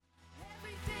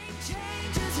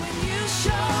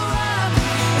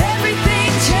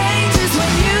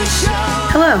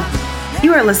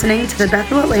You are listening to the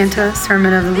Bethel Atlanta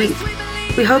Sermon of the Week.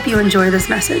 We hope you enjoy this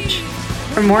message.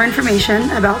 For more information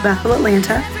about Bethel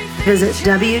Atlanta, visit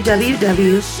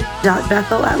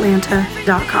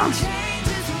www.bethelatlanta.com.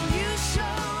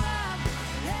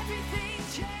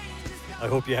 I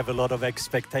hope you have a lot of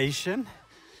expectation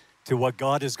to what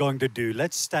God is going to do.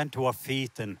 Let's stand to our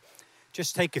feet and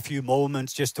just take a few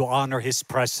moments just to honor His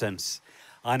presence.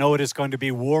 I know it is going to be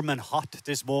warm and hot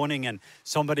this morning, and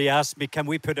somebody asked me, can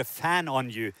we put a fan on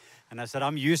you? And I said,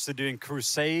 I'm used to doing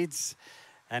crusades,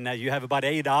 and you have about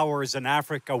 8 hours in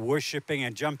Africa worshiping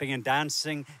and jumping and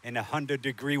dancing in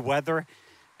 100-degree weather,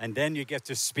 and then you get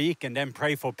to speak and then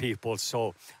pray for people.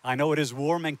 So I know it is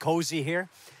warm and cozy here,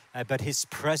 but His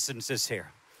presence is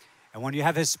here. And when you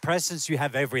have His presence, you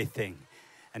have everything.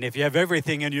 And if you have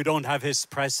everything and you don't have His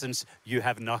presence, you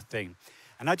have nothing.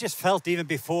 And I just felt even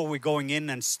before we're going in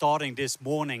and starting this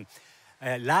morning,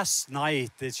 last night,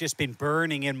 it's just been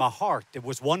burning in my heart. There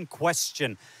was one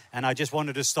question, and I just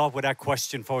wanted to start with that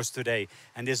question for us today.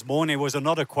 And this morning was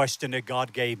another question that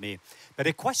God gave me. But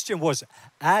the question was,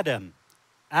 Adam,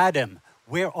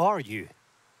 where are you?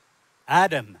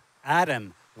 Adam,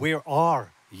 where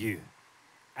are you?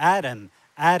 Adam,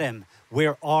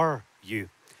 where are you?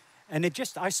 And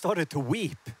I started to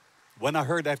weep when I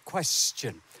heard that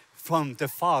question from the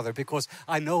Father, because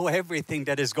I know everything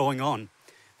that is going on.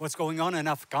 What's going on in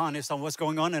Afghanistan, what's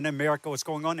going on in America, what's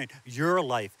going on in your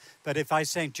life. But if I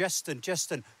say,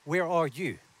 Justin, where are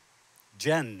you?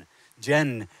 Jen,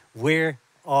 where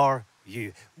are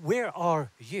you? Where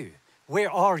are you? Where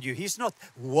are you? He's not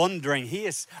wondering. He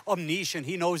is omniscient.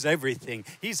 He knows everything.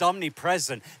 He's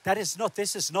omnipresent.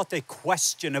 This is not a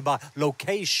question about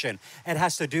location. It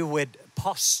has to do with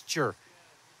posture.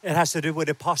 It has to do with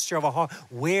the posture of our heart.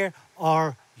 Where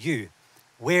are you?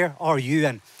 Where are you?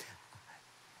 And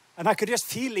I could just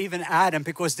feel even Adam,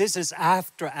 because this is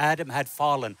after Adam had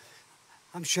fallen.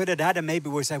 I'm sure that Adam maybe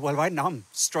would say, well, right now I'm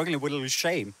struggling with a little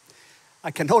shame.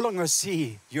 I can no longer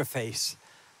see your face.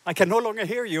 I can no longer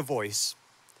hear your voice.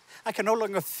 I can no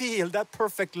longer feel that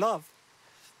perfect love.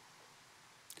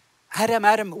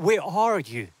 Adam, where are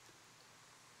you?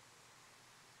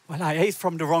 Well, I ate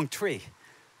from the wrong tree.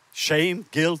 Shame,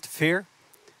 guilt, fear.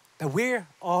 But where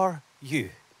are you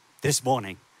this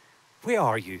morning? Where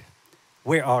are you?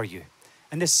 Where are you?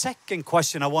 And the second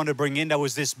question I want to bring in, that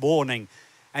was this morning,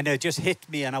 and it just hit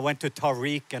me, and I went to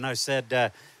Tariq and I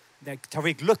said,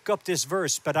 Tariq, look up this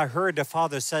verse. But I heard the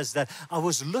Father says that I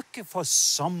was looking for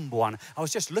someone. I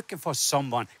was just looking for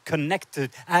someone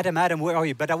connected. Adam, where are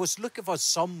you? But I was looking for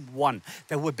someone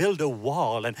that would build a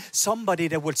wall, and somebody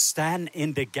that would stand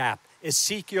in the gap.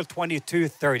 Ezekiel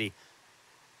 22:30.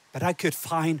 But I could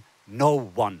find no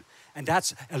one. And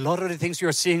that's a lot of the things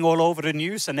you're seeing all over the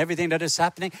news and everything that is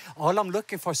happening. All I'm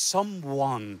looking for,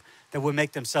 someone that will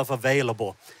make themselves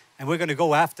available. And we're going to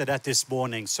go after that this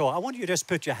morning. So I want you to just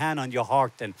put your hand on your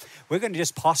heart, and we're going to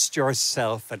just posture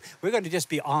ourselves, and we're going to just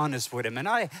be honest with Him. And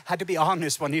I had to be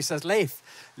honest when He says, Leif,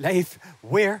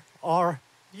 where are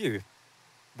you?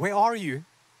 Where are you?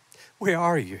 Where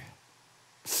are you?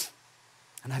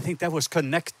 And I think that was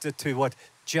connected to what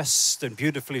Justin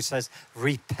beautifully says,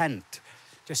 repent.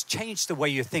 Just change the way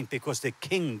you think, because the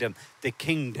kingdom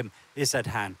is at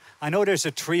hand. I know there's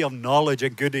a tree of knowledge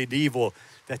of good and evil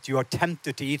that you are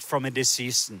tempted to eat from in this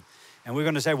season. And we're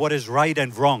going to say what is right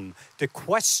and wrong. The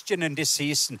question in this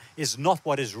season is not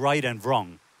what is right and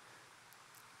wrong,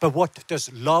 but what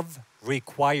does love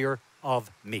require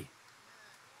of me?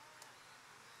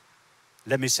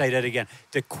 Let me say that again.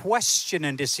 The question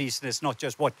in this season is not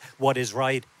just what is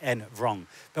right and wrong,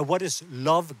 but what is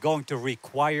love going to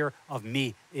require of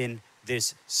me in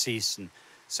this season?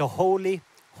 So Holy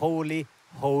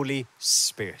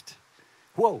Spirit.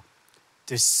 Whoa.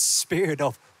 The Spirit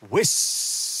of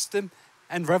wisdom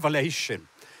and revelation.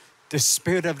 The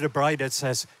Spirit of the bride that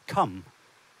says, come.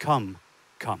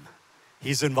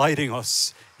 He's inviting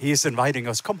us.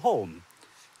 Come home.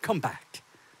 Come back.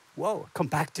 Whoa, come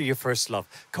back to your first love.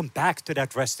 Come back to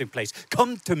that resting place.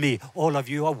 Come to me, all of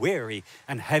you are weary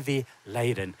and heavy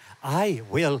laden. I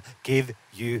will give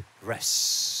you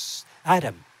rest.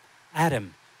 Adam,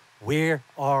 where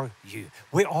are you?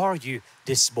 Where are you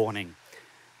this morning?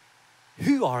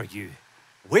 Who are you?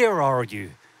 Where are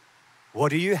you? What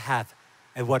do you have?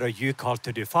 And what are you called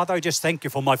to do? Father, I just thank you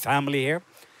for my family here.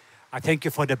 I thank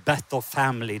you for the Bethel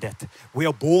family, that we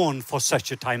are born for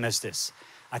such a time as this.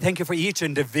 I thank you for each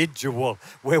individual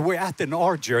where we're at in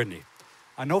our journey.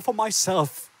 I know for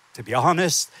myself, to be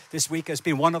honest, this week has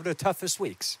been one of the toughest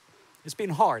weeks. It's been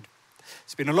hard.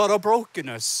 It's been a lot of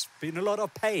brokenness, been a lot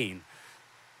of pain.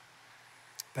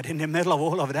 But in the middle of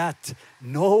all of that,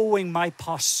 knowing my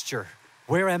posture,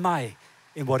 where am I?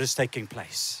 in what is taking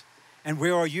place? And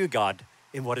where are you, God,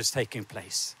 in what is taking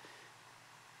place?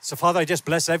 So, Father, I just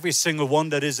bless every single one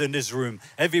that is in this room,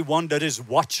 everyone that is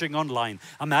watching online.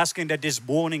 I'm asking that this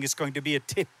morning is going to be a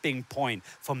tipping point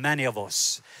for many of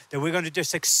us, that we're going to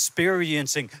just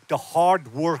experiencing the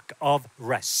hard work of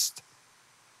rest.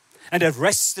 And that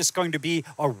rest is going to be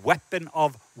our weapon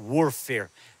of warfare.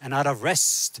 And out of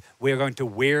rest, we're going to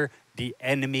wear the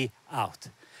enemy out.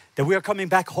 That we are coming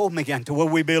back home again to where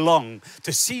we belong,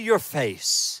 to see your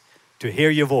face, to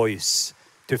hear your voice,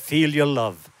 to feel your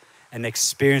love, and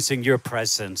experiencing your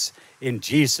presence in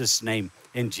Jesus' name,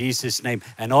 in Jesus' name.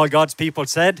 And all God's people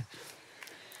said,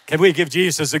 can we give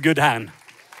Jesus a good hand?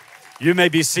 You may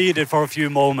be seated for a few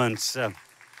moments. Let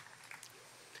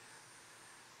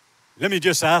me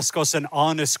just ask us an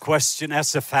honest question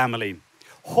as a family.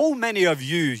 How many of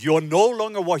you're no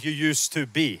longer what you used to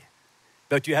be,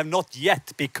 but you have not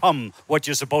yet become what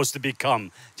you're supposed to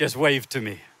become? Just wave to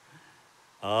me.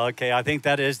 Okay, I think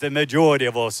that is the majority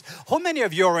of us. How many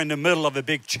of you are in the middle of a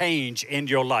big change in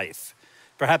your life?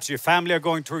 Perhaps your family are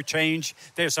going through change.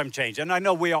 There's some change. And I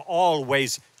know we are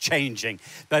always changing.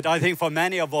 But I think for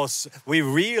many of us, we're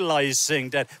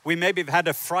realizing that we maybe have had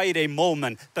a Friday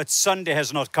moment, but Sunday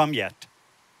has not come yet.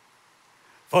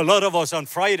 For a lot of us on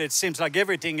Friday, it seems like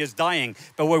everything is dying,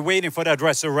 but we're waiting for that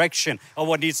resurrection of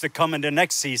what needs to come in the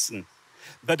next season.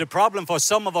 But the problem for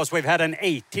some of us, we've had an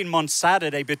 18-month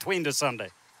Saturday between the Sunday.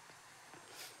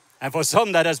 And for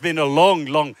some, that has been a long,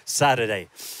 long Saturday.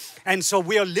 And so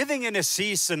we are living in a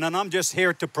season, and I'm just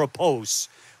here to propose.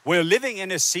 We're living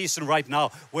in a season right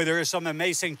now where there are some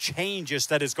amazing changes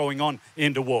that is going on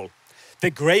in the world. The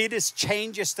greatest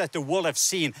changes that the world have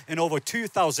seen in over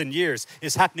 2,000 years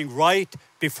is happening right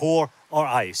before our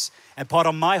eyes. And part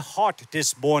of my heart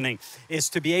this morning is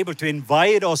to be able to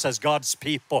invite us as God's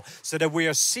people so that we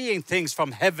are seeing things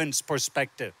from heaven's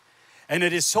perspective. And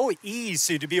it is so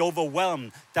easy to be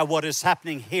overwhelmed by what is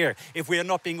happening here if we are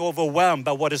not being overwhelmed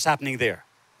by what is happening there.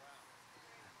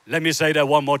 Let me say that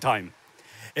one more time.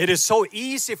 It is so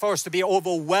easy for us to be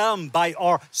overwhelmed by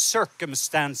our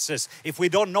circumstances if we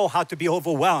don't know how to be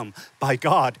overwhelmed by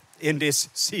God in this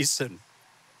season.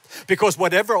 Because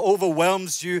whatever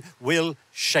overwhelms you will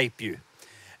shape you.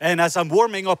 And as I'm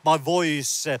warming up my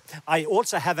voice, I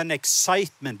also have an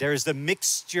excitement. There is the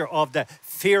mixture of the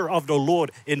fear of the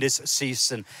Lord in this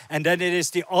season. And then it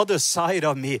is the other side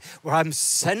of me where I'm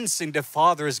sensing the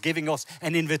Father is giving us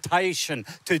an invitation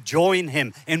to join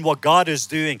Him in what God is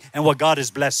doing and what God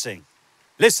is blessing.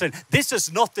 Listen, this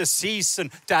is not the season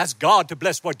to ask God to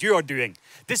bless what you are doing.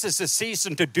 This is the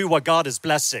season to do what God is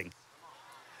blessing.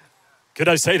 Could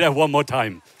I say that one more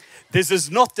time? This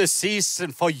is not the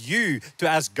season for you to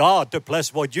ask God to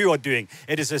bless what you are doing.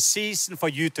 It is a season for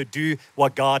you to do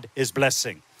what God is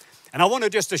blessing. And I want to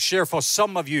just to share for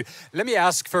some of you, let me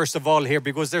ask first of all here,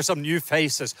 because there's some new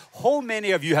faces. How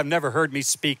many of you have never heard me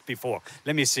speak before?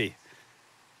 Let me see.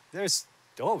 That's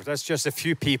just a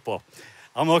few people.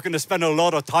 I'm not going to spend a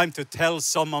lot of time to tell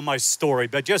some of my story,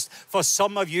 but just for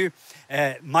some of you,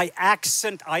 my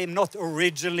accent, I am not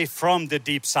originally from the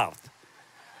Deep South.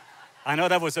 I know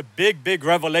that was a big, big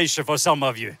revelation for some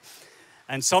of you.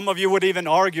 And some of you would even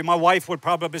argue, my wife would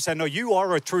probably say, no, you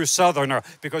are a true Southerner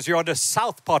because you're the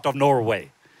south part of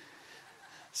Norway.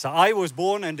 So I was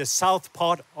born in the south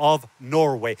part of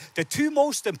Norway. The two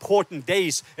most important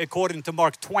days, according to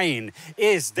Mark Twain,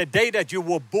 is the day that you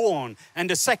were born, and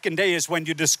the second day is when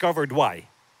you discovered why.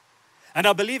 And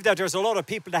I believe that there's a lot of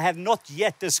people that have not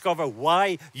yet discovered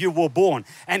why you were born,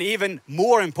 and even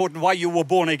more important, why you were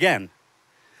born again.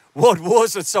 What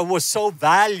was it was so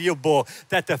valuable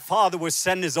that the Father would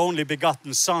send His only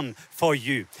begotten Son for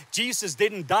you? Jesus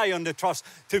didn't die on the cross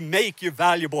to make you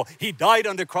valuable. He died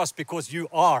on the cross because you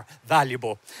are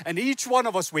valuable. And each one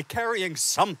of us, we're carrying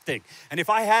something. And if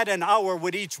I had an hour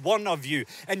with each one of you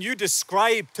and you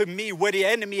describe to me where the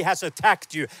enemy has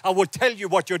attacked you, I will tell you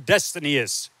what your destiny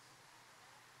is.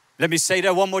 Let me say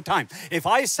that one more time. If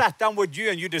I sat down with you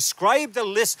and you describe the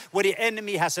list where the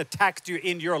enemy has attacked you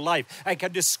in your life, I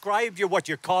can describe you what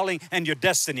your calling and your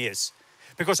destiny is.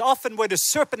 Because often where the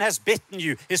serpent has bitten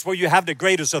you is where you have the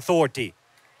greatest authority.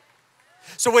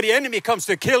 So where the enemy comes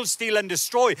to kill, steal, and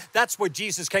destroy, that's where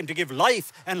Jesus came to give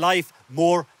life and life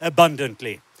more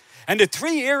abundantly. And the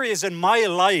three areas in my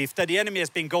life that the enemy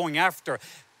has been going after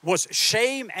was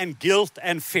shame and guilt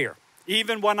and fear.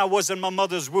 Even when I was in my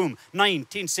mother's womb,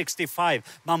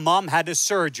 1965, my mom had a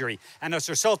surgery. And as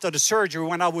a result of the surgery,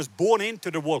 when I was born into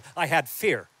the world, I had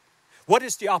fear. What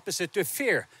is the opposite to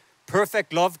fear?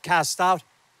 Perfect love cast out.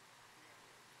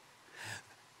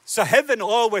 So heaven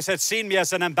always had seen me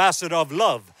as an ambassador of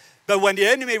love. But when the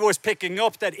enemy was picking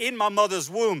up that in my mother's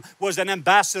womb was an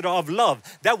ambassador of love,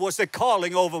 that was the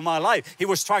calling over my life. He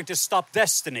was trying to stop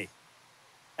destiny.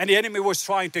 And the enemy was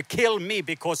trying to kill me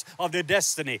because of the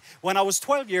destiny. When I was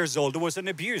 12 years old, there was an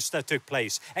abuse that took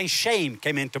place and shame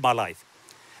came into my life.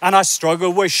 And I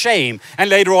struggled with shame and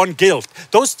later on guilt.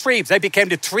 Those three, they became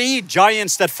the three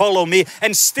giants that follow me,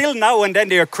 and still now and then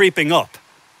they are creeping up.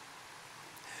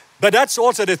 But that's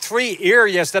also the three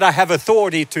areas that I have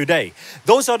authority today.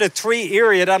 Those are the three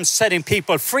areas that I'm setting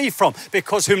people free from,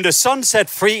 because whom the Son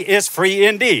set free is free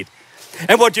indeed.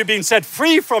 And what you've been set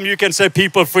free from, you can set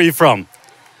people free from.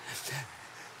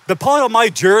 The part of my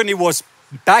journey was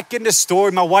back in the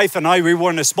story. My wife and I, we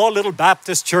were in a small little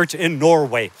Baptist church in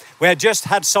Norway. We had just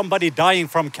had somebody dying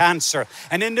from cancer.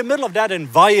 And in the middle of that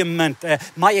environment,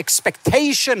 my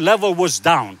expectation level was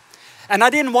down. And I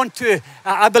didn't want to,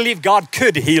 I believe God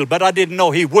could heal, but I didn't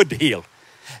know He would heal.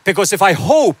 Because if I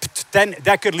hoped, then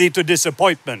that could lead to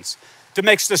disappointments. To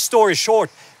make the story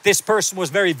short, this person was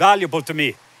very valuable to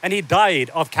me. And he died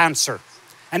of cancer.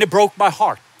 And it broke my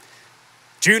heart.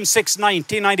 June 6,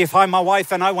 1995, my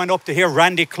wife and I went up to hear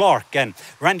Randy Clark. And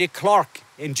Randy Clark,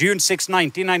 in June 6,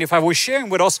 1995, was sharing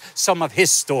with us some of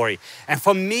his story. And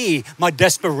for me, my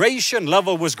desperation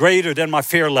level was greater than my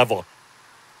fear level.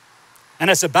 And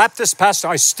as a Baptist pastor,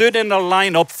 I stood in the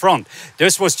line up front.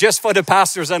 This was just for the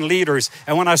pastors and leaders.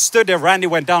 And when I stood there, Randy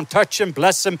went down, touch him,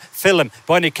 bless him, fill him.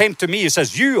 But when he came to me, he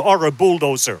says, "You are a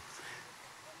bulldozer."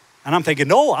 And I'm thinking,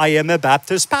 no, I am a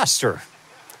Baptist pastor.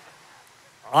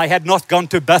 I had not gone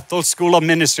to Bethel School of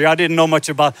Ministry. I didn't know much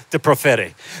about the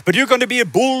prophetic. But you're going to be a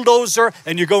bulldozer,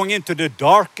 and you're going into the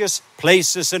darkest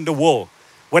places in the world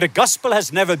where the gospel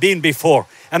has never been before.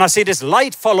 And I see this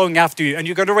light following after you, and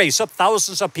you're going to raise up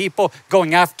thousands of people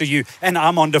going after you, and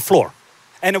I'm on the floor.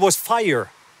 And it was fire,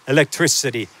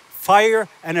 electricity, fire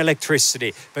and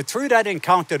electricity. But through that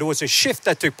encounter, there was a shift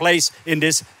that took place in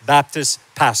this Baptist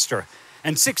pastor.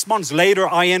 And 6 months later,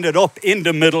 I ended up in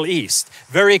the Middle East,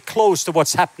 very close to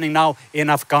what's happening now in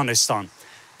Afghanistan.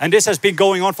 And this has been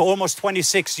going on for almost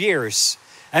 26 years.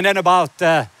 And then about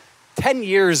 10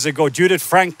 years ago, Judith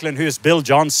Franklin, who is Bill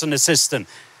Johnson's assistant,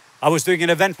 I was doing an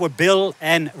event with Bill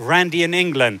and Randy in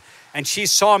England. And she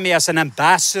saw me as an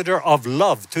ambassador of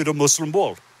love to the Muslim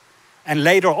world. And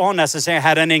later on, as I say, I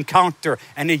had an encounter.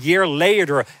 And a year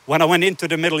later, when I went into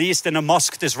the Middle East in a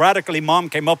mosque, this radical imam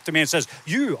came up to me and says,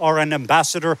 "You are an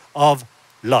ambassador of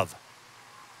love."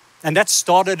 And that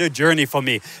started a journey for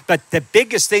me. But the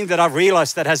biggest thing that I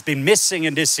realized that has been missing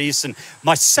in this season,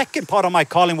 my second part of my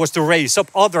calling was to raise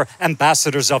up other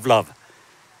ambassadors of love.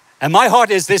 And my heart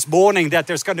is this morning that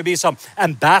there's going to be some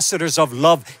ambassadors of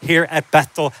love here at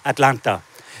Bethel, Atlanta.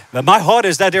 But my heart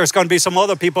is that there's going to be some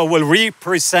other people who will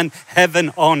represent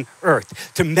heaven on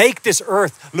earth, to make this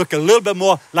earth look a little bit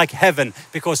more like heaven,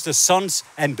 because the sons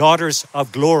and daughters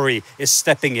of glory is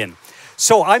stepping in.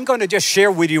 So I'm going to just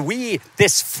share with you,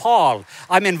 this fall,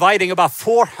 I'm inviting about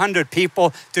 400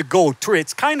 people to go through.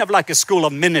 It's kind of like a school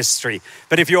of ministry.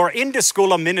 But if you're in the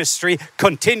school of ministry,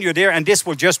 continue there, and this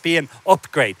will just be an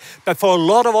upgrade. But for a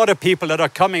lot of other people that are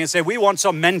coming and say, we want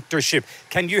some mentorship,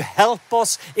 can you help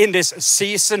us in this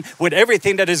season with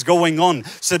everything that is going on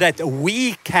so that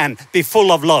we can be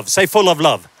full of love? Say full of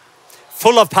love,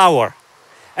 full of power,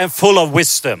 and full of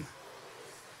wisdom.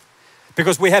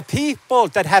 Because we have people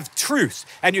that have truth,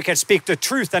 and you can speak the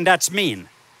truth, and that's mean.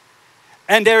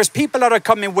 And there's people that are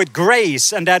coming with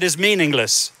grace, and that is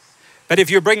meaningless. But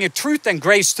if you bring truth and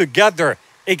grace together,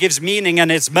 it gives meaning and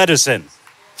it's medicine.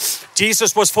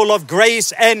 Jesus was full of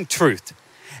grace and truth.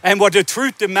 And what the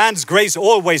truth demands, grace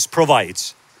always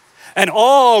provides. And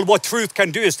all what truth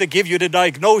can do is to give you the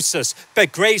diagnosis,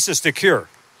 but grace is the cure.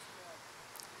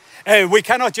 We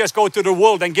cannot just go to the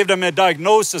world and give them a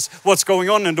diagnosis what's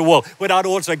going on in the world without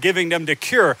also giving them the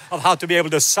cure of how to be able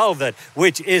to solve it,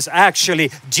 which is actually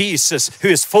Jesus, who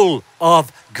is full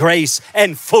of grace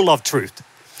and full of truth.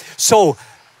 So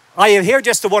I am here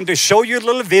just to want to show you a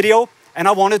little video, and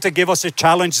I wanted to give us a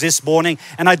challenge this morning.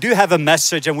 And I do have a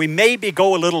message, and we maybe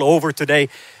go a little over today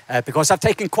because I've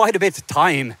taken quite a bit of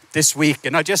time this week,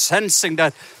 and I'm just sensing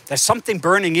that there's something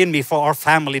burning in me for our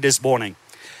family this morning.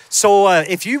 So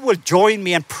if you will join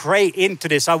me and pray into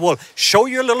this, I will show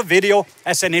you a little video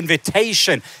as an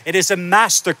invitation. It is a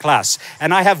masterclass.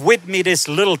 And I have with me this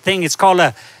little thing.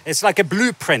 It's like a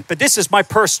blueprint. But this is my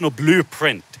personal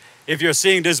blueprint, if you're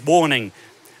seeing this morning.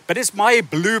 But it's my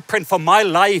blueprint for my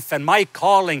life and my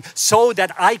calling so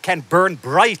that I can burn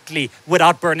brightly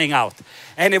without burning out.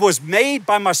 And it was made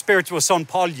by my spiritual son,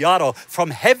 Paul Yarrow, from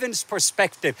heaven's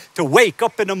perspective, to wake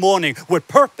up in the morning with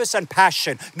purpose and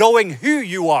passion, knowing who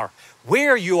you are,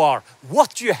 where you are,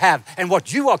 what you have, and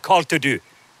what you are called to do.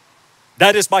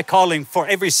 That is my calling for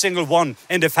every single one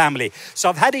in the family. So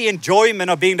I've had the enjoyment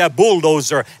of being that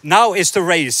bulldozer. Now is to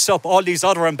raise up all these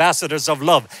other ambassadors of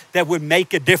love that will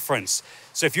make a difference.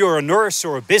 So if you're a nurse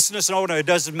or a business owner, it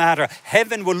doesn't matter.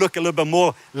 Heaven will look a little bit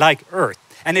more like earth.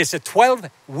 And it's a 12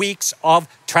 weeks of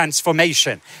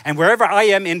transformation. And wherever I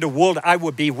am in the world, I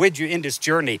will be with you in this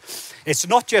journey. It's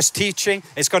not just teaching.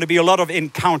 It's going to be a lot of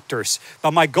encounters.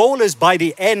 But my goal is by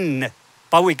the end,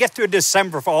 but we get to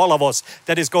December for all of us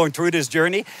that is going through this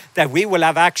journey, that we will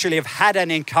have had an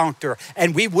encounter,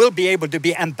 and we will be able to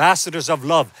be ambassadors of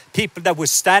love, people that will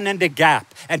stand in the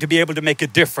gap and to be able to make a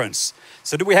difference.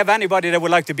 So do we have anybody that would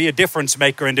like to be a difference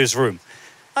maker in this room?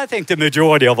 I think the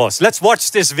majority of us. Let's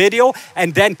watch this video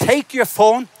and then take your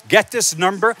phone, get this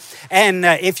number, and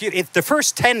if the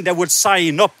first 10 that would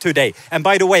sign up today, and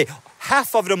by the way,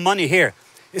 half of the money here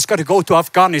is going to go to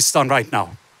Afghanistan right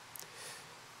now,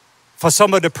 for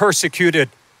some of the persecuted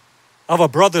of our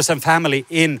brothers and family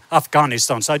in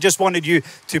Afghanistan. So I just wanted you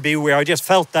to be aware. I just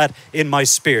felt that in my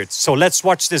spirit. So let's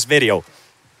watch this video.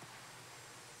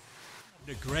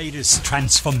 The greatest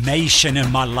transformation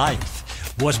in my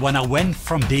life was when I went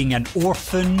from being an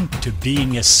orphan to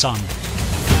being a son.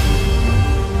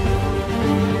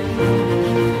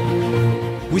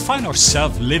 We find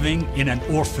ourselves living in an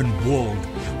orphan world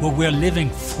where we're living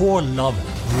for love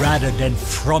rather than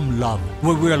from love,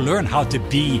 where we learn how to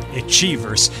be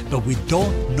achievers, but we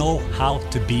don't know how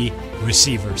to be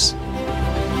receivers.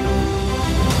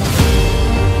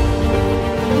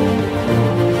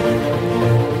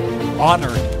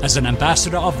 Honored as an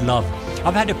ambassador of love,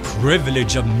 I've had the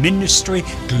privilege of ministry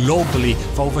globally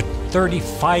for over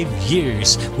 35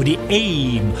 years with the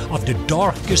aim of the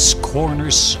darkest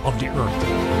corners of the earth.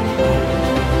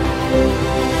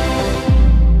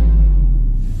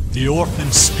 The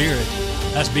orphan spirit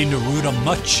has been the root of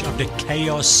much of the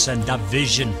chaos and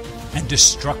division and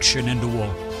destruction in the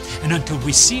world. And until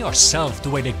we see ourselves the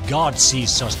way that God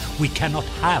sees us, we cannot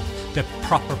have the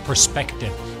proper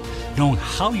perspective. Knowing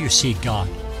how you see God,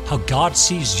 how God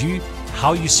sees you,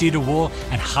 how you see the world,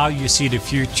 and how you see the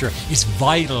future is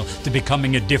vital to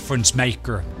becoming a difference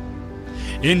maker.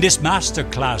 In this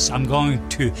masterclass, I'm going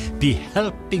to be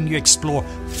helping you explore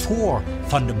 4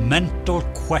 fundamental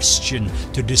questions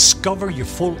to discover your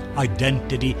full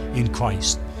identity in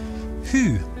Christ.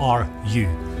 Who are you?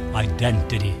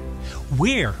 Identity.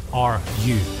 Where are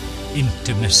you?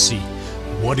 Intimacy.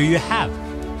 What do you have?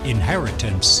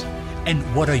 Inheritance. And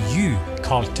what are you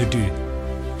called to do?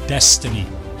 Destiny.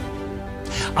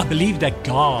 I believe that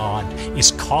God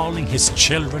is calling His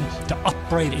children to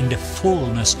operate in the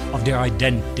fullness of their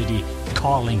identity,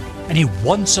 calling. And He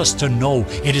wants us to know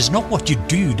it is not what you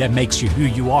do that makes you who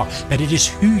you are, but it is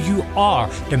who you are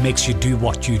that makes you do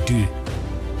what you do.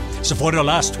 So for the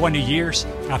last 20 years,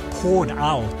 I've poured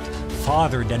out,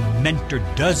 fathered, and mentored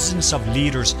dozens of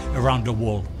leaders around the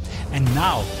world. And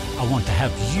now I want to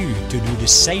have you to do the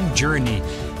same journey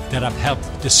that I've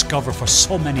helped discover for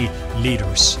so many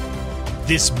leaders.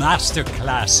 This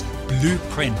masterclass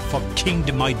blueprint for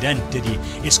kingdom identity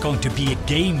is going to be a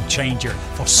game changer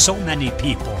for so many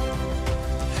people.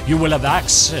 You will have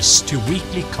access to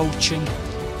weekly coaching,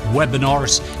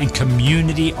 webinars, and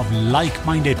community of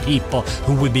like-minded people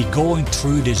who will be going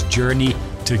through this journey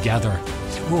together.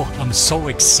 Oh, I'm so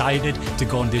excited to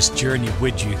go on this journey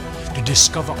with you, to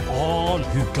discover all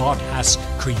who God has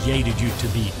created you to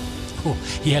be. Oh,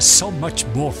 He has so much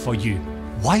more for you.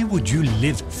 Why would you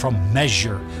live from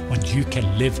measure when you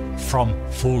can live from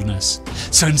fullness?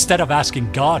 So instead of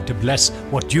asking God to bless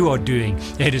what you are doing,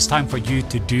 it is time for you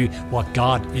to do what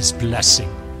God is blessing.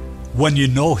 When you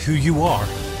know who you are,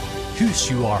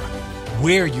 whose you are,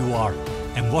 where you are,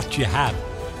 and what you have,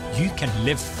 you can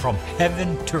live from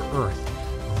heaven to earth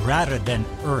rather than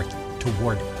earth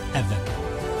toward heaven.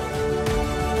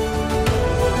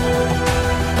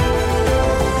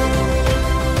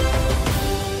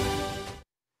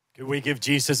 Could we give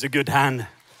Jesus a good hand?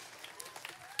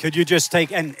 Could you just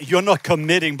take, and you're not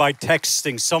committing by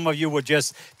texting. Some of you would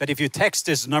just, but if you text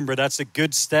this number, that's a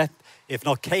good step. If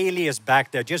not, Kaylee is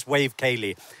back there. Just wave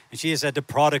Kaylee. And she is at the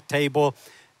product table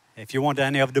if you want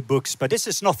any of the books. But this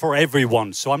is not for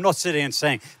everyone. So I'm not sitting and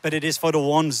saying, but it is for the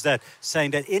ones that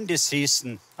saying that in this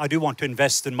season, I do want to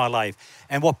invest in my life.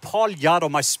 And what Paul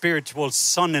Yado, my spiritual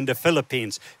son in the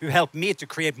Philippines, who helped me to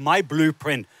create my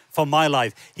blueprint for my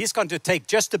life, he's going to take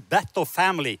just the Bethel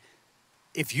family.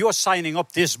 If you're signing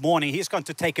up this morning, he's going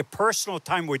to take a personal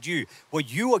time with you where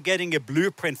you are getting a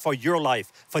blueprint for your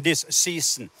life for this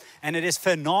season. And it is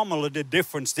phenomenal the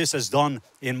difference this has done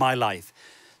in my life.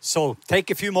 So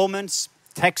take a few moments,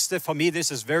 texted, for me,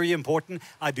 this is very important.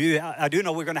 I do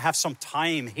know we're going to have some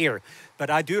time here, but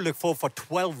I do look forward for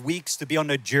 12 weeks to be on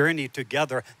a journey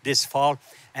together this fall.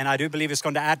 And I do believe it's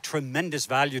going to add tremendous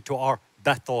value to our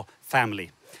Bethel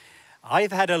family.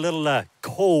 I've had a little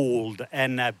cold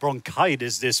and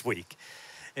bronchitis this week.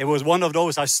 It was one of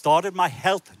those, I started my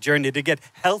health journey to get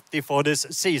healthy for this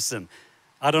season.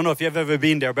 I don't know if you've ever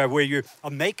been there, but where you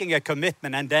are making a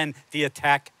commitment and then the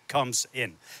attack comes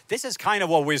in. This is kind of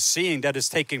what we're seeing that is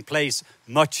taking place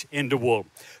much in the world.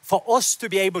 For us to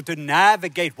be able to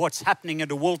navigate what's happening in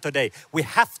the world today, we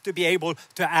have to be able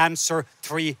to answer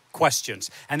 3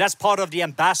 questions. And that's part of the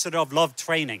Ambassador of Love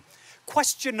training.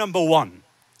 Question number 1.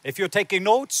 If you're taking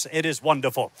notes, it is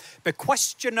wonderful. But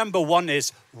question number 1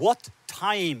 is, what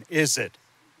time is it?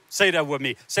 Say that with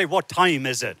me. Say, what time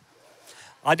is it?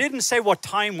 I didn't say what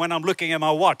time when I'm looking at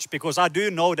my watch, because I do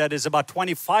know that it's about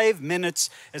 25 minutes.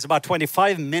 It's about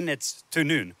 25 minutes to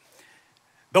noon.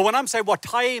 But when I'm saying what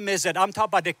time is it, I'm talking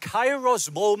about the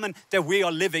Kairos moment that we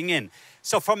are living in.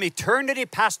 So from eternity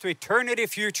past to eternity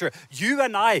future, you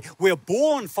and I, we're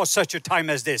born for such a time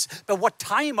as this. But what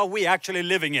time are we actually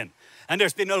living in? And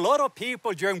there's been a lot of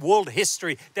people during world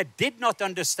history that did not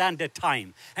understand the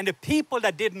time. And the people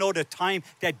that didn't know the time,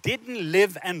 that didn't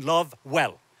live and love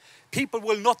well. People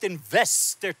will not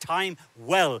invest their time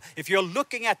well if you're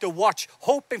looking at the watch,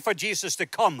 hoping for Jesus to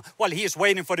come while he is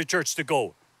waiting for the church to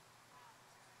go.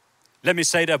 Let me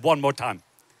say that one more time.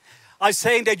 I'm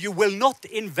saying that you will not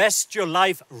invest your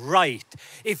life right.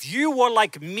 If you were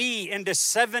like me in the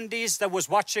 70s that was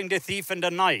watching The Thief in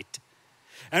the Night,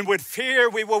 and with fear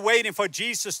we were waiting for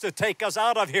Jesus to take us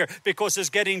out of here because it's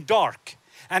getting dark.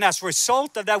 And as a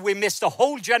result of that, we missed a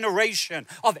whole generation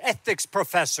of ethics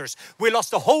professors. We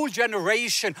lost a whole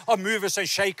generation of movers and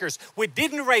shakers. We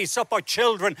didn't raise up our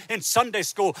children in Sunday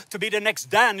school to be the next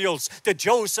Daniels, the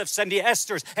Josephs and the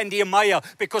Esthers and the Nehemiah,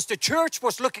 because the church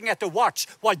was looking at the watch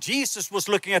while Jesus was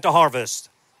looking at the harvest.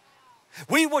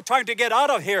 We were trying to get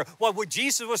out of here while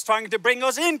Jesus was trying to bring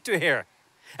us into here.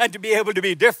 And to be able to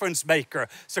be a difference maker.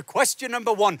 So question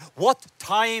number 1, what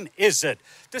time is it?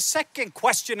 The second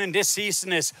question in this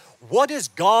season is, what is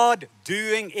God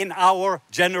doing in our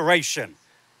generation?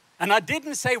 And I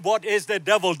didn't say, what is the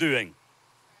devil doing?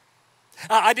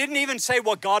 I didn't even say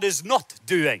what God is not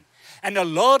doing. And a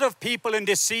lot of people in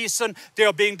this season, they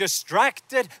are being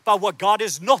distracted by what God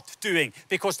is not doing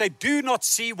because they do not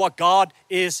see what God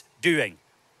is doing.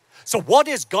 So what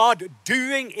is God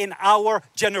doing in our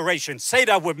generation? Say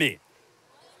that with me.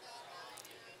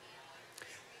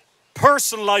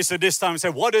 Personalize it this time and say,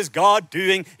 what is God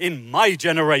doing in my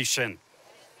generation?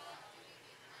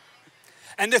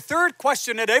 And the third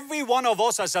question that every one of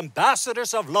us as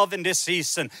ambassadors of love in this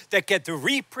season that get to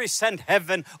represent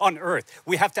heaven on earth,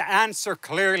 we have to answer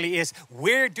clearly is,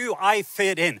 where do I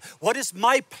fit in? What is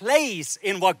my place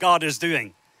in what God is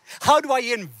doing? How do I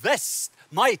invest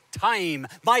my time,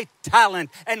 my talent,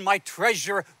 and my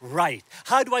treasure right?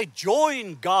 How do I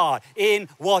join God in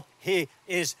what he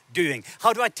is doing?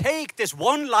 How do I take this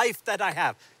one life that I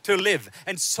have to live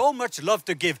and so much love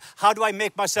to give? How do I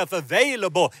make myself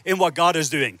available in what God is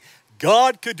doing?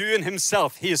 God could do it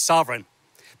himself. He is sovereign.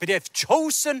 But they have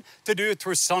chosen to do it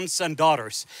through sons and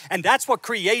daughters. And that's what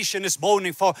creation is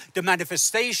moaning for, the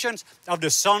manifestations of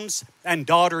the sons and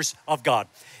daughters of God.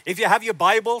 If you have your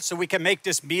Bible, so we can make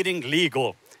this meeting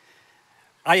legal,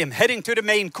 I am heading to the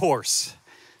main course.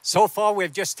 So far,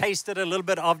 we've just tasted a little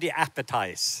bit of the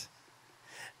appetizer.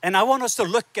 And I want us to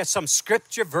look at some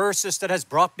scripture verses that has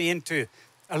brought me into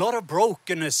a lot of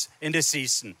brokenness in this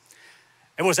season.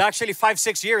 It was actually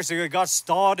 5-6 years ago God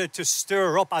started to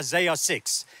stir up Isaiah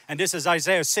 6. And this is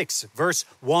Isaiah 6, verse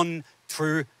 1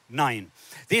 through 9.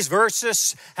 These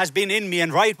verses has been in me,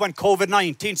 and right when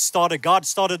COVID-19 started, God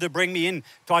started to bring me in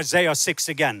to Isaiah 6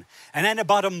 again. And then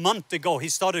about a month ago, he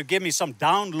started to give me some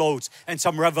downloads and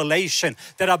some revelation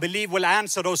that I believe will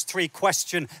answer those 3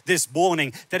 questions this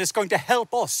morning, that is going to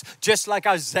help us, just like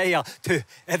Isaiah, to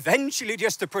eventually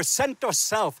just to present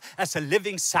ourselves as a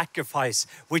living sacrifice,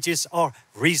 which is our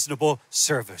reasonable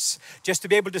service. Just to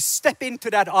be able to step into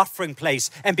that offering place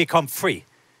and become free.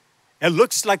 It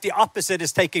looks like the opposite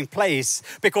is taking place,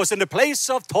 because in the place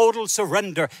of total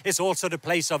surrender is also the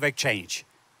place of exchange.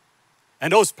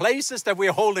 And those places that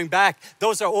we're holding back,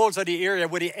 those are also the area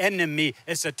where the enemy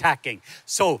is attacking.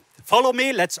 So follow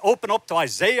me. Let's open up to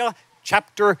Isaiah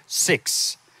chapter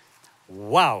 6.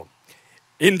 Wow.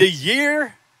 In the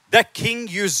year that King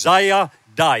Uzziah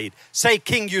died. Say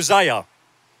King Uzziah.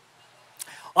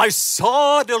 I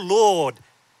saw the Lord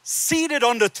seated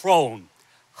on the throne,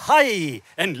 high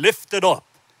and lifted up,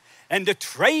 and the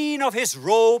train of his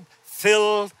robe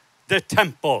filled the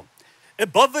temple.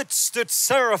 Above it stood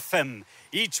seraphim.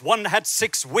 Each one had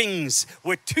 6 wings.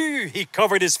 With 2 he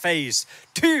covered his face,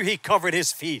 2 he covered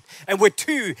his feet, and with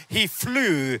 2 he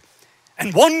flew.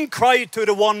 And one cried to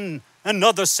the one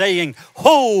another, saying,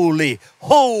 Holy,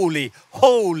 holy,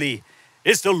 holy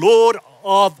is the Lord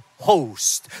of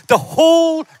hosts. The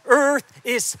whole earth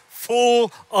is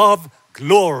full of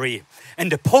glory.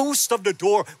 And the post of the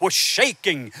door was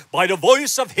shaking by the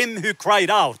voice of him who cried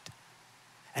out.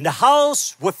 And the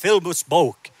house was filled with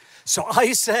smoke. So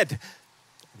I said,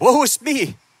 Woe is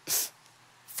me,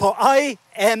 for I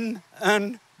am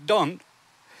undone,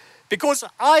 because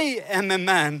I am a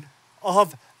man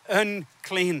of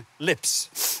unclean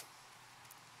lips.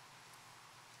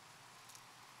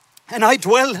 And I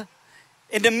dwell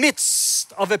in the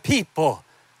midst of a people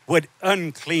with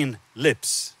unclean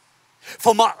lips.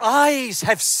 For my eyes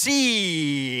have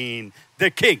seen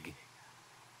the King,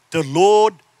 the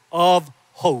Lord of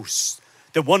hosts.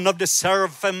 The one of the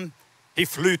seraphim, he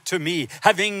flew to me,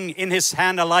 having in his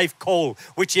hand a live coal,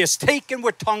 which he has taken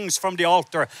with tongues from the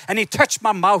altar. And he touched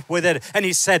my mouth with it, and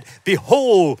he said,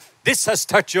 Behold, this has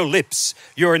touched your lips.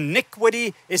 Your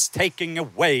iniquity is taken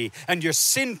away, and your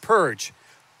sin purged.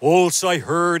 Also I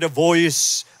heard a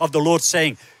voice of the Lord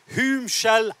saying, Whom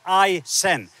shall I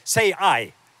send? Say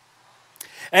I.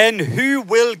 And who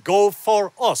will go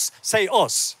for us? Say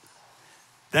us.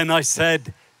 Then I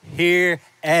said, Here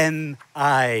am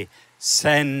I,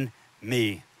 send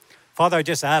me. Father, I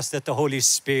just ask that the Holy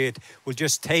Spirit will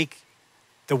just take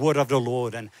the word of the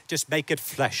Lord and just make it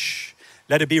flesh.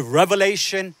 Let it be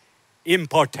revelation,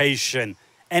 impartation,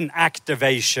 and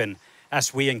activation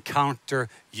as we encounter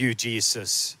you,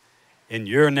 Jesus. In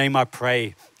your name I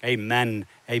pray, amen,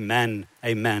 amen,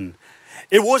 amen.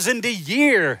 It was in the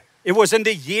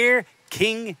year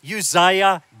King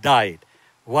Uzziah died.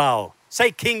 Wow.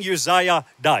 Say King Uzziah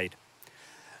died.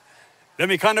 Let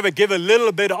me kind of give a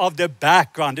little bit of the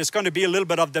background. It's going to be a little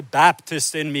bit of the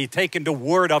Baptist in me, taking the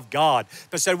word of God,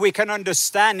 but so we can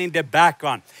understand in the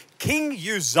background. King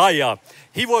Uzziah,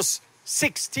 he was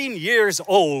 16 years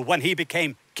old when he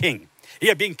became king. He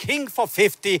had been king for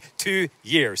 52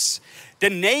 years. The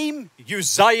name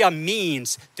Uzziah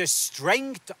means the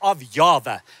strength of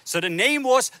Yahweh. So the name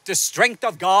was the strength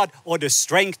of God or the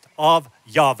strength of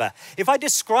Yahweh. If I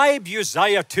describe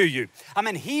Uzziah to you,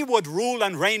 he would rule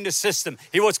and reign the system.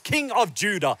 He was king of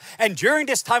Judah. And during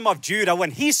this time of Judah,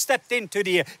 when he stepped into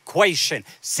the equation,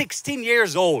 16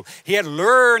 years old, he had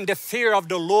learned the fear of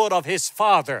the Lord of his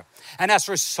father. And as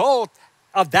a result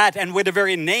of that, and with the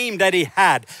very name that he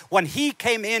had, when he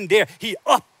came in there, he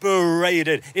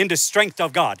operated in the strength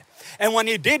of God. And when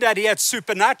he did that, he had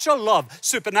supernatural love,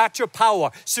 supernatural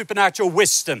power, supernatural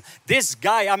wisdom. This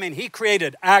guy, he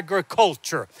created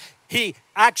agriculture. He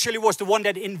actually was the one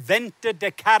that invented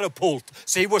the catapult.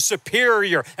 So he was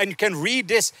superior. And you can read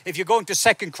this if you go into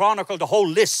 2nd Chronicle, the whole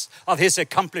list of his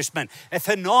accomplishment. A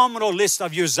phenomenal list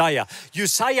of Uzziah.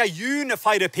 Uzziah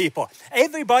unified the people.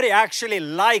 Everybody actually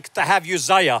liked to have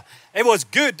Uzziah. It was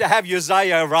good to have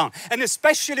Uzziah around. And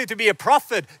especially to be a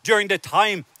prophet during the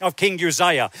time of King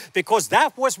Uzziah. Because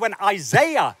that was when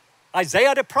Isaiah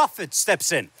the prophet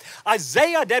steps in.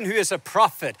 Isaiah then, who is a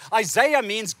prophet. Isaiah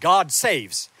means God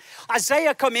saves.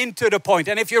 Isaiah come into the point,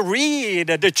 and if you read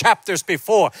the chapters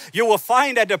before, you will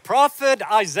find that the prophet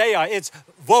Isaiah, it's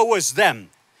woe is them.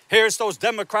 Here's those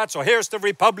Democrats, or here's the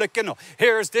Republican, or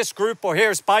here's this group, or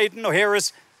here's Biden, or here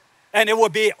is, and it will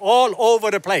be all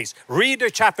over the place. Read the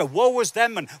chapter, woe is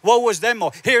them, and woe is them,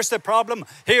 or here's the problem,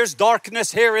 here's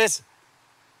darkness, here is.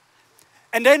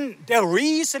 And then the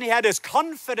reason he had his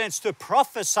confidence to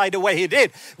prophesy the way he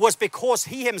did was because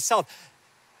he himself,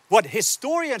 what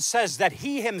historian says that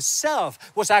he himself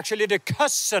was actually the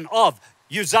cousin of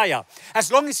Uzziah.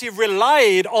 As long as he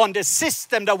relied on the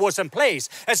system that was in place,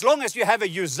 as long as you have a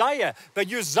Uzziah, but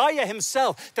Uzziah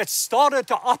himself that started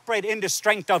to operate in the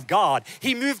strength of God,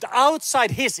 he moved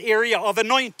outside his area of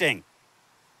anointing.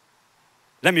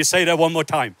 Let me say that one more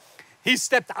time. He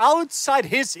stepped outside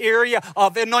his area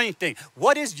of anointing.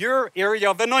 What is your area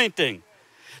of anointing?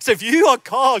 So if you are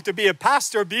called to be a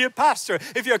pastor, be a pastor.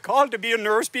 If you're called to be a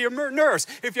nurse, be a nurse.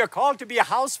 If you're called to be a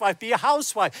housewife, be a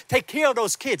housewife. Take care of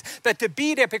those kids. But to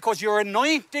be there because your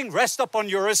anointing rests upon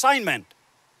your assignment.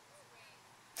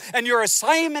 And your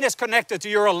assignment is connected to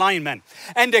your alignment.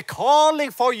 And the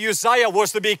calling for Uzziah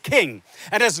was to be king.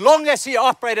 And as long as he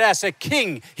operated as a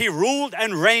king, he ruled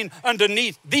and reigned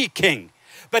underneath the king.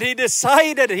 But he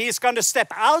decided that he's going to step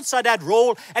outside that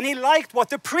role, and he liked what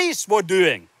the priests were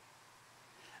doing.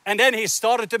 And then he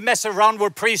started to mess around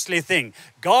with priestly thing.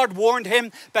 God warned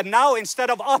him, but now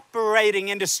instead of operating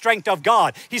in the strength of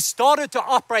God, he started to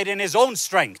operate in his own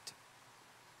strength.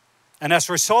 And as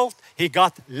a result, he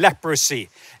got leprosy.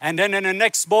 And then in the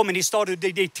next moment, he started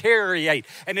to deteriorate.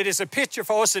 And it is a picture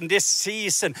for us in this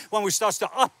season when we start to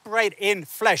operate in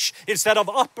flesh instead of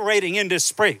operating in the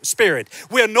spirit.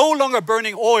 We are no longer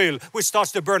burning oil. We start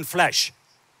to burn flesh.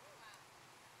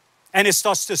 And it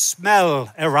starts to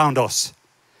smell around us.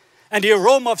 And the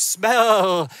aroma of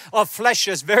smell of flesh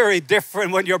is very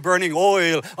different when you're burning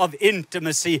oil of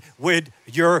intimacy with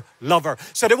your lover.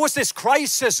 So there was this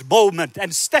crisis moment.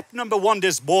 And step number 1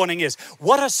 this morning is,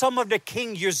 what are some of the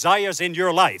King Uzziahs in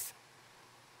your life?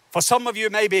 For some of you,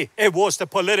 maybe it was the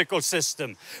political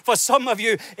system. For some of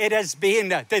you, it has been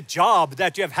the job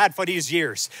that you have had for these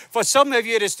years. For some of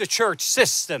you, it is the church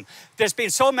system. There's been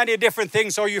so many different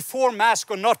things. Are you for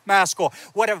mask or not mask or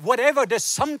whatever? There's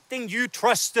something you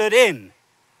trusted in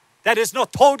that is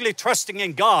not totally trusting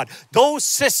in God. Those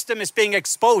system is being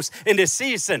exposed in this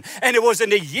season. And it was in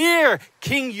the year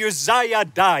King Uzziah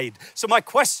died. So my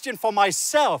question for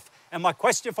myself and my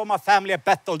question for my family at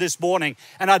Bethel this morning,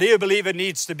 and I do believe it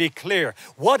needs to be clear.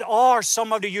 What are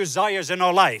some of the Uzziahs in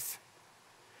our life?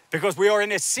 Because we are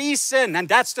in a season, and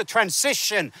that's the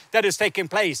transition that is taking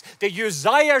place. The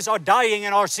Uzziahs are dying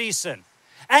in our season.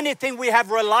 Anything we have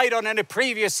relied on in the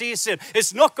previous season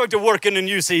is not going to work in the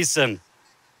new season.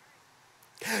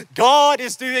 God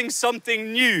is doing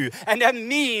something new, and that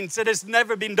means it has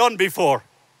never been done before.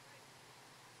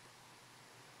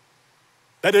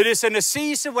 But it is in a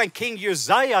season when King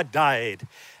Uzziah died.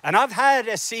 And I've had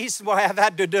a season where I have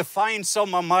had to define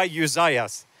some of my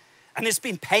Uzziahs. And it's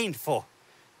been painful.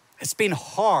 It's been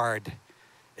hard.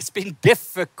 It's been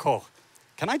difficult.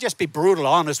 Can I just be brutal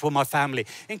honest with my family,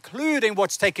 including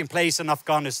what's taking place in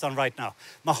Afghanistan right now?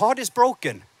 My heart is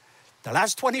broken. The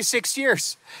last 26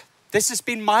 years, this has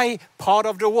been my part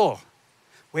of the wall.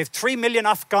 We have 3 million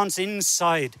Afghans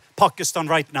inside Pakistan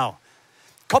right now.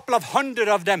 Couple of hundred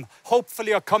of them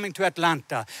hopefully are coming to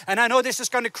Atlanta. And I know this is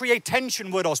going to create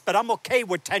tension with us, but I'm okay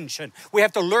with tension. We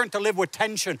have to learn to live with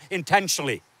tension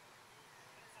intentionally.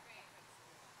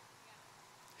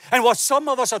 And what some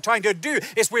of us are trying to do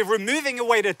is we're removing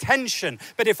away the tension.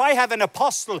 But if I have an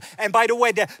apostle, and by the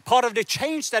way, the part of the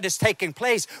change that is taking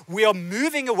place, we are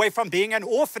moving away from being an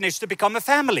orphanage to become a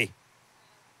family.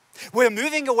 We're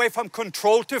moving away from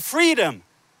control to freedom.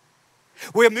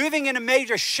 We're moving in a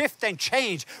major shift and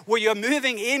change where you're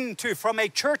moving into from a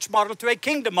church model to a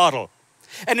kingdom model.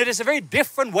 And it is a very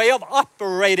different way of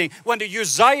operating when the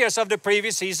Uzziahs of the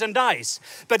previous season dies.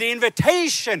 But the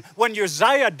invitation when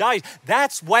Uzziah died,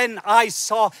 that's when I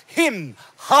saw him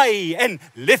high and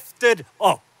lifted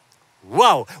up.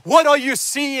 Wow. What are you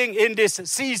seeing in this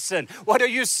season? What are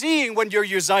you seeing when your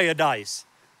Uzziah dies?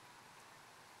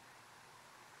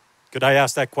 Could I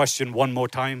ask that question one more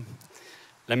time?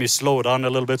 Let me slow it down a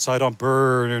little bit so I don't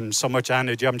burn so much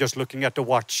energy. I'm just looking at the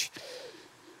watch.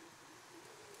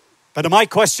 But my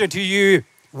question to you,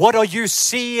 what are you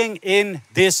seeing in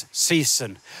this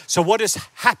season? So what is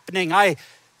happening? I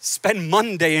spent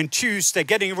Monday and Tuesday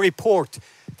getting a report.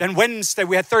 Then Wednesday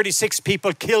we had 36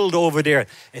 people killed over there.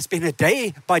 It's been a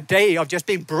day by day of just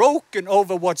being broken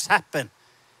over what's happened.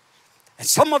 And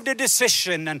some of the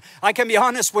decision, and I can be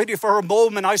honest with you for a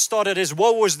moment, I started as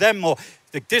woe was them, or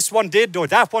this one did, or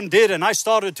that one did, and I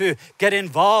started to get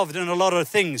involved in a lot of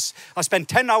things. I spent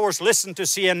 10 hours listening to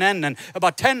CNN and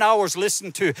about 10 hours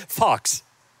listening to Fox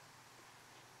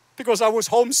because I was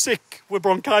homesick with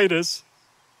bronchitis.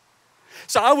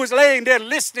 So I was laying there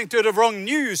listening to the wrong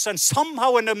news, and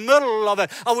somehow in the middle of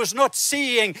it, I was not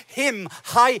seeing him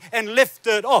high and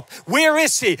lifted up. Where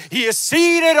is he? He is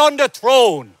seated on the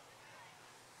throne.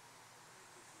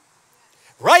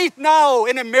 Right now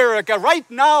in America, right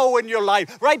now in your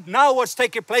life, right now what's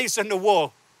taking place in the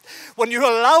world. When you're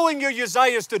allowing your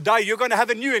Uzziahs to die, you're going to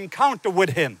have a new encounter with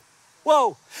him.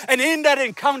 Whoa. And in that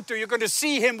encounter, you're going to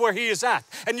see him where he is at.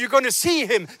 And you're going to see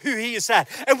him who he is at.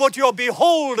 And what you're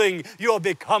beholding, you're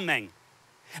becoming.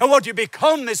 And what you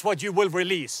become is what you will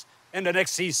release in the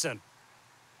next season.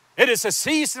 It is a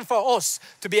season for us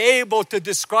to be able to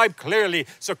describe clearly.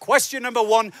 So question number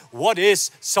 1, what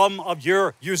is some of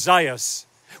your Uzziahs?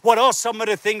 What are some of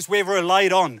the things we've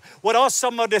relied on? What are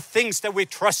some of the things that we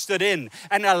trusted in?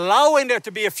 And allowing there to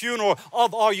be a funeral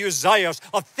of our Uzziahs,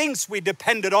 of things we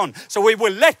depended on. So we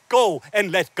will let go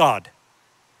and let God.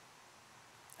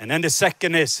 And then the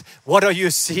second is, what are you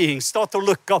seeing? Start to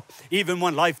look up even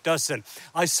when life doesn't.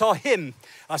 I saw him,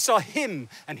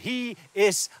 and he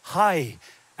is high.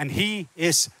 And he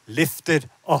is lifted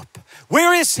up.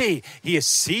 Where is he? He is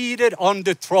seated on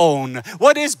the throne.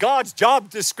 What is God's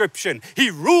job description? He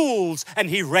rules and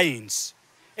he reigns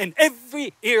in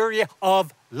every area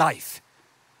of life.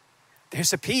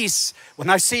 There's a peace. When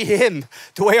I see him,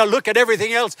 the way I look at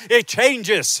everything else, it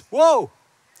changes. Whoa,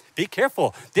 be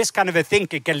careful. This kind of a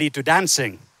thinking can lead to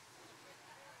dancing.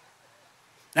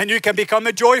 And you can become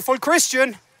a joyful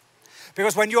Christian.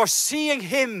 Because when you're seeing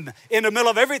him in the middle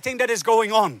of everything that is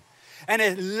going on, and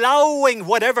allowing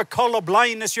whatever color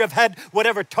blindness you have had,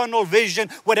 whatever tunnel vision,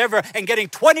 whatever, and getting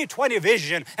 20/20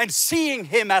 vision and seeing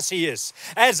him as he is.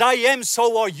 As I am,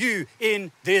 so are you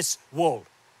in this world.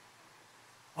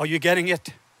 Are you getting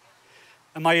it?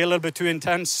 Am I a little bit too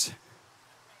intense?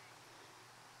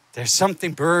 There's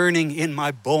something burning in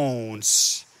my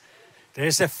bones.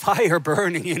 There's a fire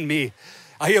burning in me.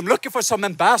 I am looking for some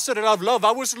ambassador of love.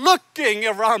 I was looking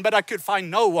around, but I could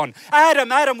find no one.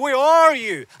 Adam, where are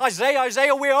you?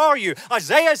 Isaiah, where are you?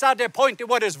 Isaiah is at the point of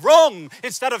what is wrong.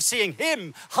 Instead of seeing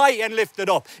him high and lifted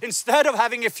up. Instead of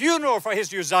having a funeral for his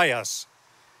Uzziahs.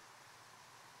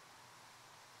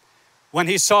 When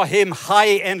he saw him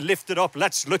high and lifted up,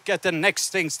 let's look at the next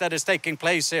things that is taking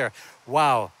place here.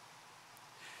 Wow.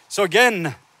 So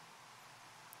again,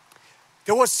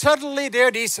 there was suddenly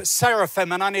there these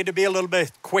seraphim, and I need to be a little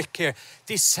bit quick here.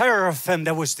 These seraphim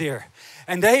that was there.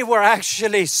 And they were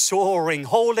actually soaring,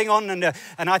 holding on.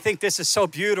 And I think this is so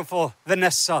beautiful,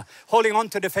 Vanessa. Holding on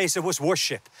to the face, it was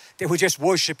worship. They were just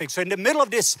worshiping. So in the middle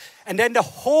of this, and then the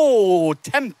whole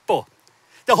temple,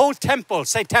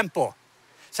 say temple.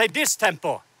 Say this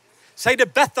temple. Say the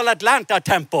Bethel Atlanta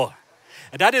temple.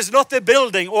 And that is not the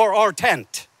building or our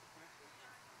tent.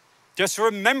 Just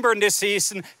remember in this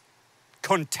season,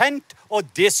 content or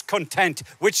discontent,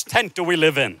 which tent do we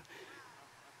live in?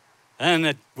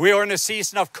 And we are in a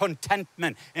season of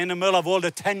contentment in the middle of all the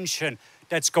tension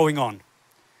that's going on.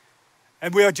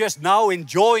 And we are just now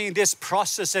enjoying this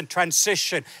process and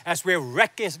transition as we're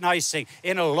recognizing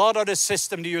in a lot of the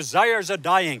system, the Uzziahs are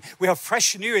dying. We have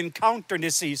fresh new encounter in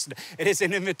this season. It is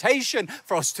an invitation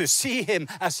for us to see him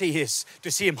as he is,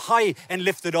 to see him high and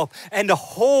lifted up. And the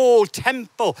whole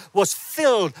temple was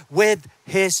filled with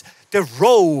his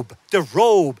robe,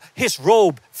 his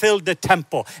robe filled the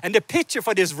temple. And the picture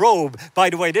for this robe, by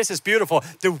the way, this is beautiful.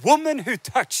 The woman who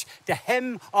touched the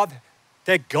hem of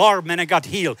the garment and got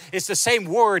healed. It's the same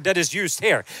word that is used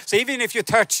here. So even if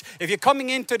you're coming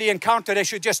into the encounter, they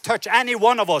should just touch any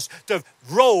one of us, the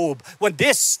robe. When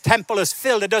this temple is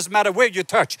filled, it doesn't matter where you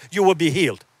touch, you will be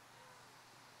healed.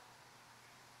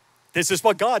 This is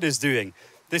what God is doing.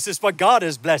 This is what God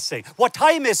is blessing. What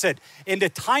time is it? In the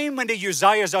time when the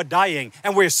Uzziahs are dying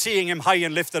and we're seeing him high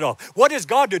and lifted up. What is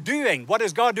God doing? What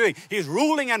is God doing? He's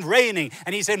ruling and reigning,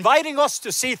 and he's inviting us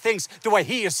to see things the way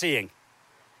he is seeing.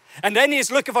 And then he's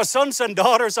looking for sons and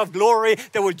daughters of glory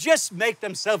that will just make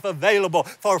themselves available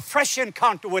for a fresh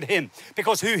encounter with him.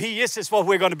 Because who he is what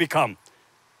we're going to become.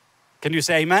 Can you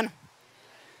say amen?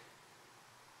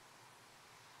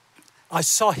 I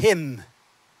saw him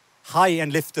high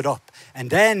and lifted up. And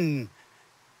then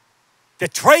the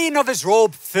train of his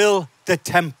robe filled the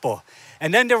temple.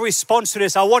 And then the response to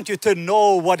this, I want you to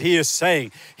know what he is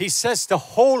saying. He says the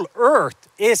whole earth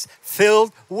is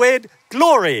filled with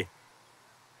glory.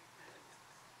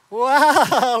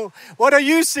 Wow, what are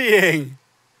you seeing?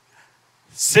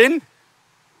 Sin?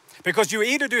 Because you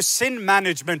either do sin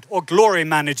management or glory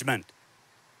management.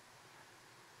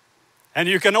 And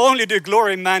you can only do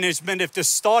glory management if the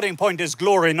starting point is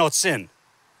glory, not sin.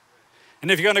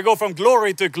 And if you're going to go from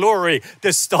glory to glory,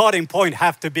 the starting point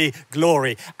have to be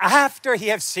glory. After he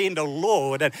has seen the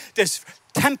Lord and this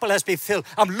temple has been filled,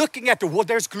 I'm looking at the world,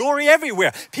 there's glory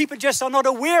everywhere. People just are not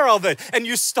aware of it. And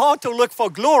you start to look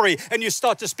for glory and you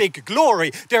start to speak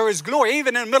glory. There is glory.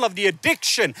 Even in the middle of the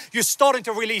addiction, you're starting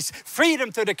to release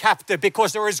freedom to the captive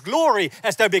because there is glory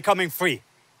as they're becoming free.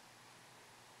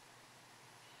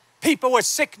 People with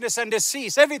sickness and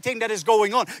disease, everything that is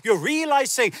going on, you're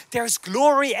realizing there's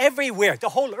glory everywhere. The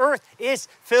whole earth is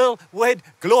filled with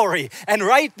glory. And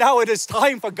right now it is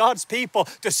time for God's people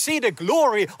to see the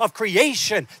glory of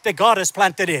creation that God has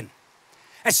planted in.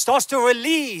 And starts to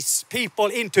release people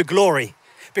into glory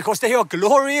because they are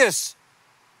glorious.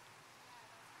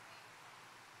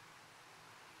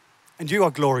 And you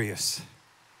are glorious.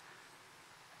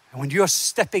 And when you are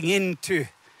stepping into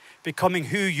becoming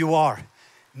who you are,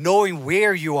 knowing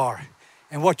where you are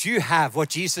and what you have, what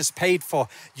Jesus paid for,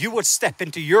 you will step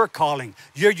into your calling,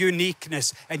 your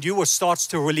uniqueness, and you will start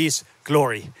to release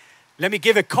glory. Let me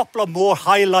give a couple of more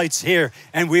highlights here,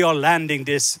 and we are landing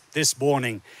this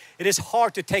morning. It is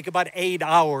hard to take about 8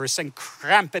 hours and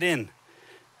cramp it in.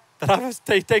 But I was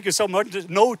taking so much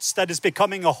notes that is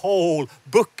becoming a whole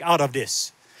book out of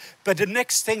this. But the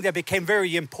next thing that became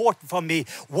very important for me,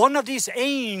 one of these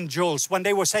angels, when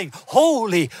they were saying,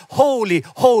 holy, holy,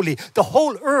 holy, the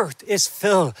whole earth is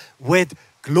filled with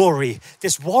glory.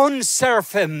 This one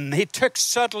seraphim, he took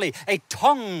suddenly a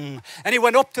tongue and he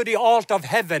went up to the altar of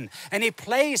heaven and he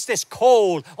placed this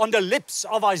coal on the lips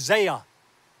of Isaiah.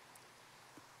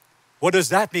 What does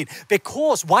that mean?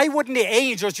 Because why wouldn't the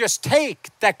angels just take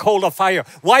that coal of fire?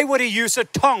 Why would he use a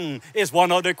tongue is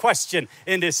one other question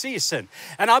in this season.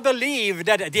 And I believe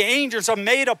that the angels are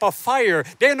made up of fire.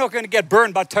 They're not going to get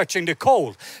burned by touching the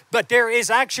coal. But there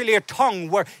is actually a tongue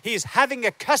where he's having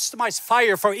a customized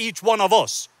fire for each one of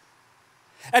us.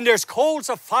 And there's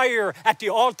coals of fire at the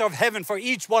altar of heaven for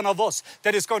each one of us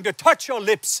that is going to touch our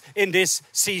lips in this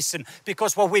season.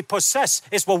 Because what we possess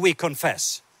is what we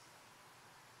confess.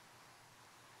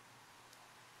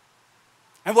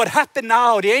 And what happened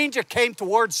now, the angel came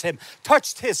towards him,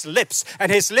 touched his lips,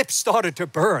 and his lips started to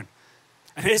burn.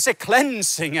 And it's a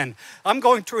cleansing, and I'm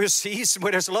going through a season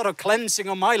where there's a lot of cleansing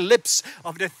on my lips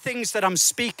of the things that I'm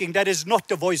speaking that is not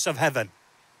the voice of heaven.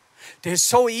 It is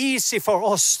so easy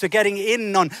for us to getting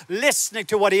in on listening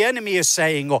to what the enemy is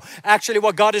saying, or actually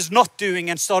what God is not doing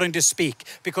and starting to speak,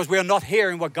 because we are not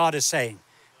hearing what God is saying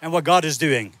and what God is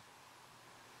doing.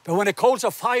 But when the coals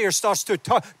of fire starts to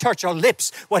touch our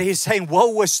lips, what he's saying,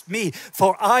 woe is me,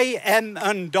 for I am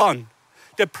undone.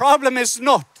 The problem is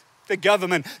not the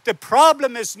government. The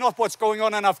problem is not what's going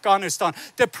on in Afghanistan.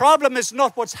 The problem is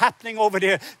not what's happening over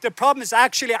there. The problem is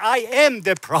actually I am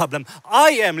the problem.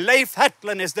 I am. Leif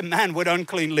Hetland is the man with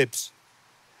unclean lips.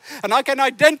 And I can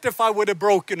identify with the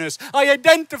brokenness. I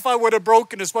identify with the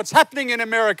brokenness. What's happening in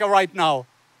America right now.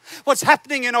 What's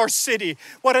happening in our city,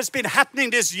 what has been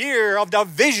happening this year of the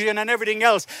vision and everything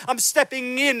else. I'm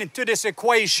stepping into this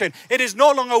equation. It is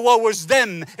no longer woe is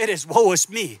them, it is woe is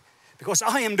me. Because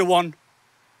I am the one.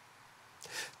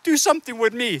 Do something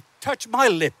with me. Touch my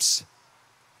lips.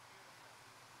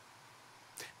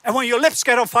 And when your lips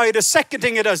get on fire, the second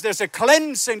thing it does, there's a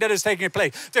cleansing that is taking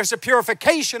place. There's a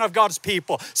purification of God's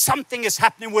people. Something is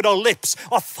happening with our lips.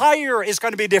 Our fire is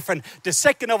going to be different. The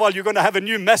second of all, you're going to have a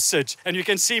new message. And you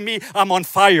can see me, I'm on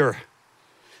fire.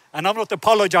 And I'm not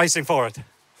apologizing for it.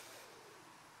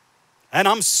 And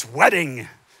I'm sweating.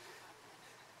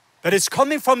 But it's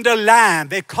coming from the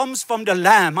Lamb. It comes from the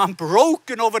Lamb. I'm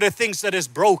broken over the things that is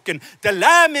broken. The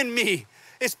Lamb in me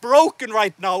is broken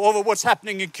right now over what's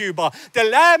happening in Cuba. The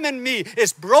Lamb in me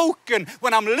is broken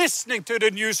when I'm listening to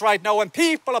the news right now and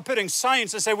people are putting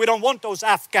signs and say, we don't want those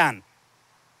Afghan.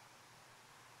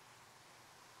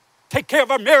 Take care of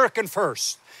American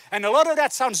first. And a lot of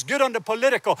that sounds good on the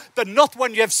political, but not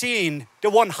when you have seen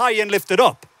the one high and lifted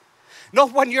up.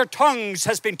 Not when your tongues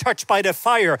has been touched by the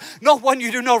fire. Not when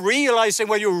you do not realizing,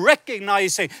 when you're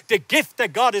recognizing the gift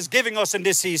that God is giving us in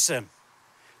this season.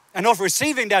 And not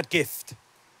receiving that gift.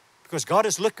 Because God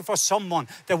is looking for someone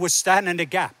that will stand in the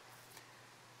gap.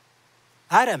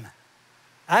 Adam,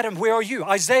 where are you?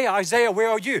 Isaiah, where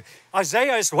are you?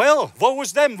 Isaiah is, well, woe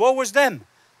is them, woe is them.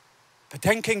 But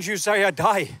then King Uzziah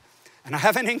died. And I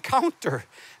have an encounter.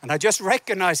 And I just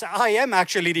recognize I am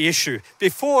actually the issue.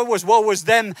 Before it was woe is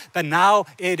them, but now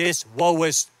it is woe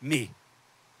is me.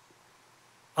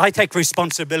 I take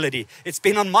responsibility. It's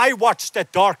been on my watch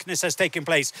that darkness has taken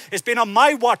place. It's been on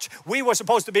my watch. We were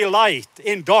supposed to be light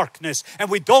in darkness. And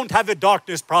we don't have a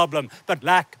darkness problem, but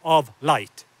lack of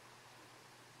light.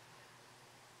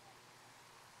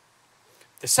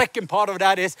 The second part of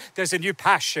that is there's a new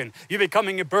passion. You're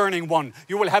becoming a burning one.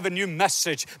 You will have a new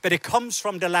message, but it comes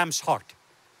from the Lamb's heart.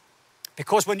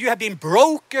 Because when you have been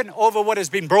broken over what has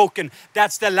been broken,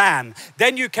 that's the Lamb.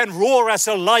 Then you can roar as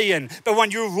a lion. But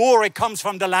when you roar, it comes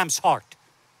from the Lamb's heart.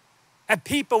 And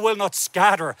people will not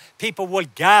scatter. People will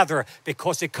gather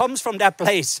because it comes from that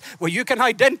place where you can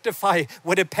identify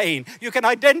with the pain. You can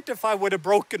identify with the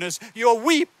brokenness. You're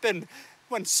weeping.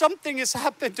 When something is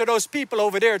happening to those people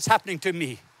over there, it's happening to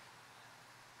me.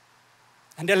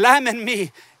 And the Lamb in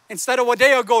me, instead of what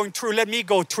they are going through, let me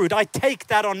go through it. I take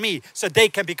that on me so they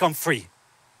can become free.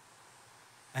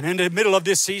 And in the middle of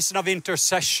this season of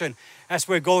intercession, as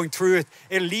we're going through it,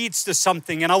 it leads to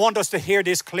something. And I want us to hear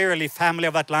this clearly, family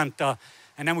of Atlanta.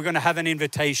 And then we're going to have an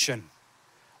invitation.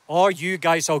 Are you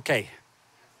guys okay?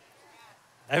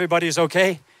 Everybody's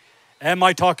okay? Am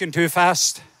I talking too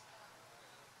fast?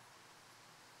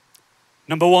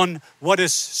 Number one, what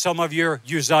is some of your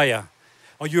Uzziah?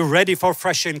 Are you ready for a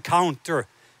fresh encounter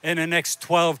in the next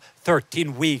 12,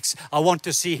 13 weeks? I want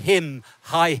to see him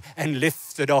high and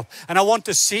lifted up. And I want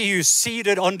to see you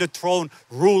seated on the throne,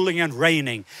 ruling and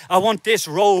reigning. I want this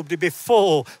robe to be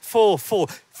full.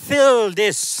 Fill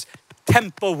this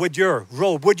temple with your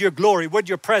robe, with your glory, with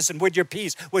your presence, with your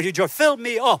peace, with your joy. Fill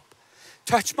me up.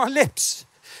 Touch my lips.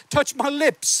 Touch my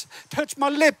lips. Touch my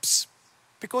lips.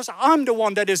 Because I'm the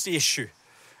one that is the issue.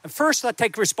 And first I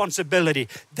take responsibility.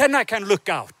 Then I can look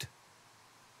out.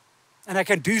 And I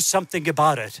can do something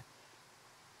about it.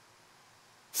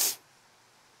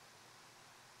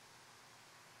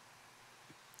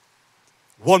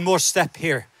 One more step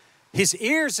here. His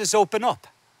ears is open up.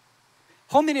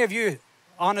 How many of you,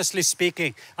 honestly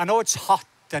speaking, I know it's hot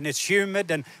and it's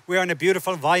humid and we're in a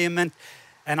beautiful environment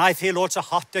and I feel also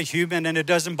hot and humid and it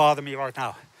doesn't bother me right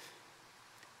now.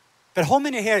 But how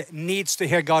many here needs to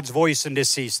hear God's voice in this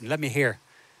season? Let me hear.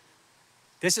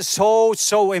 This is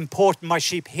so important. My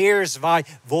sheep hears my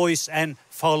voice and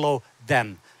follow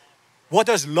them. What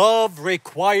does love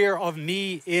require of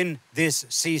me in this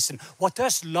season? What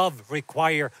does love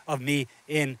require of me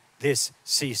in this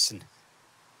season?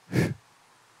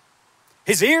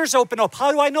 His ears open up.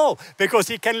 How do I know? Because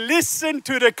he can listen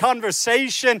to the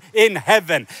conversation in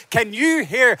heaven. Can you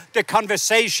hear the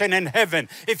conversation in heaven?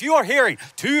 If you are hearing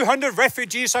 200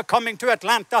 refugees are coming to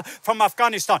Atlanta from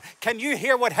Afghanistan, can you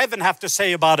hear what heaven have to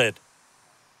say about it?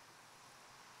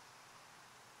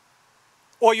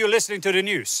 Or you're listening to the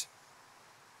news?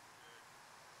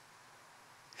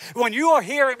 When you are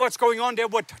hearing what's going on there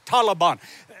with Taliban,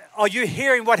 are you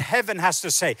hearing what heaven has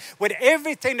to say? With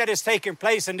everything that is taking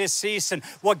place in this season,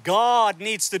 what God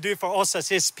needs to do for us as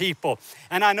his people.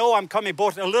 And I know I'm coming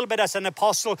both a little bit as an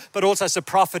apostle, but also as a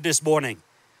prophet this morning.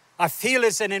 I feel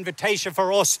it's an invitation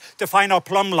for us to find our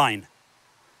plumb line,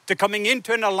 to coming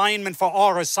into an alignment for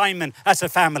our assignment as a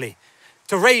family,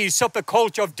 to raise up a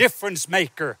culture of difference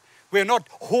maker. We're not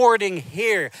hoarding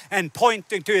here and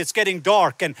pointing to it's getting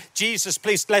dark and Jesus,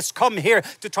 please, let's come here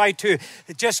to try to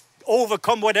just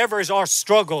overcome whatever is our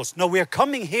struggles. No, we're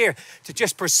coming here to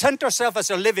just present ourselves as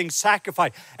a living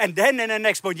sacrifice. And then in the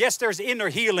next moment, yes, there's inner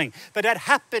healing, but that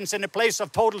happens in a place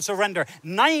of total surrender.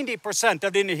 90%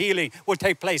 of the inner healing will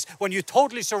take place when you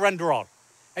totally surrender all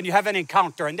and you have an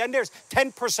encounter. And then there's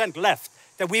 10% left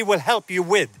that we will help you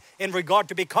with in regard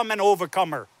to become an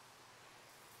overcomer.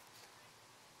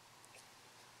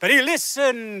 But he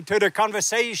listened to the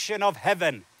conversation of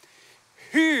heaven.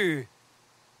 Who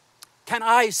can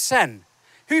I send?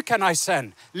 Who can I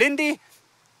send? Lindy?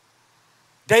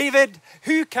 David?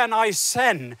 Who can I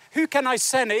send? Who can I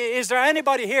send? Is there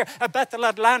anybody here at Bethel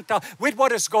Atlanta with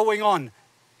what is going on?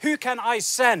 Who can I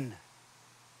send?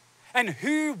 And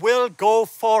who will go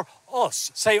for us?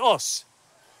 Say us.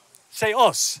 Say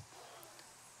us.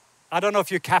 I don't know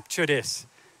if you capture this,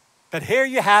 but here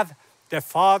you have the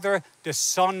Father, the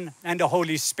Son, and the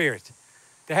Holy Spirit.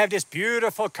 They have this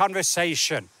beautiful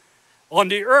conversation. On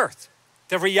the earth,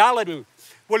 the reality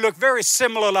will look very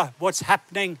similar to what's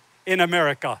happening in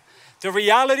America. The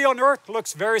reality on earth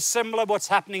looks very similar to what's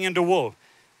happening in the world.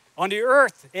 On the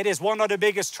earth, it is one of the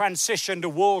biggest transitions the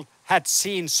world had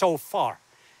seen so far.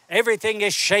 Everything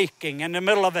is shaking. In the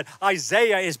middle of it,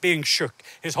 Isaiah is being shook.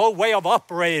 His whole way of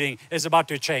operating is about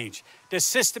to change. The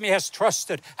system he has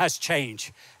trusted has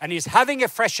changed. And he's having a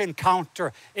fresh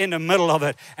encounter in the middle of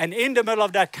it. And in the middle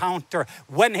of that encounter,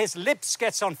 when his lips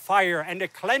gets on fire and the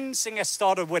cleansing has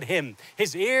started with him,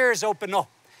 his ears open up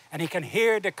and he can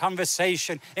hear the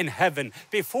conversation in heaven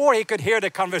before he could hear the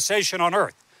conversation on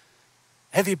earth.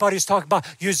 Everybody's talking about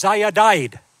Uzziah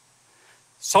died.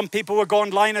 Some people will go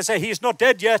online and say, he's not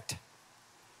dead yet.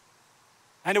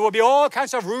 And there will be all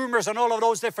kinds of rumors and all of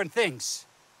those different things.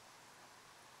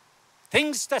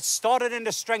 Things that started in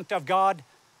the strength of God,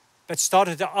 but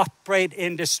started to operate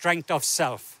in the strength of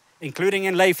self, including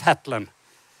in Leif Hetland,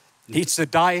 needs to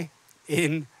die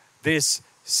in this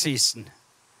season.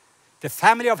 The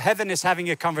family of heaven is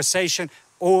having a conversation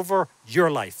over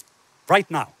your life right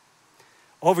now,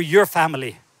 over your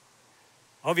family,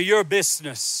 over your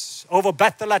business, over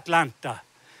Bethel Atlanta.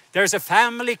 There's a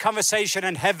family conversation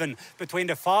in heaven between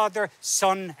the Father,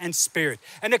 Son, and Spirit.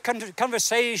 And the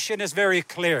conversation is very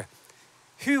clear.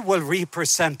 Who will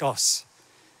represent us?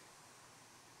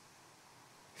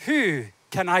 Who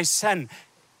can I send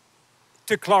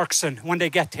to Clarkson when they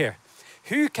get here?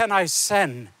 Who can I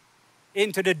send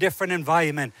into the different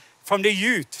environment? From the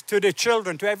youth to the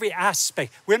children to every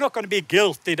aspect. We're not going to be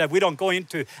guilty that we don't go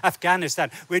into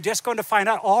Afghanistan. We're just going to find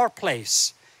out our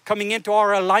place, coming into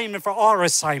our alignment for our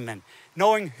assignment,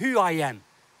 knowing who I am,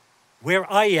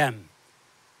 where I am,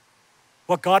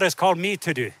 what God has called me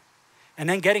to do, and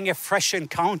then getting a fresh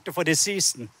encounter for this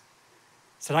season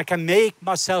so that I can make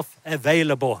myself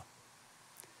available.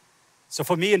 So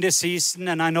for me in this season,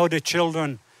 and I know the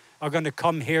children are going to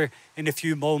come here in a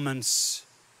few moments,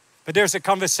 but there's a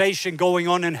conversation going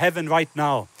on in heaven right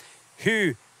now.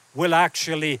 Who will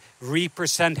actually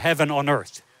represent heaven on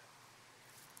earth?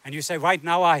 And you say, right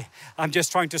now I'm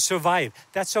just trying to survive.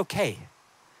 That's okay.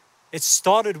 It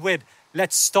started with,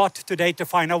 let's start today to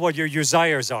find out what your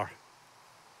Uzziahs are.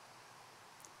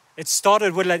 It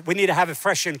started with we need to have a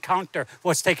fresh encounter.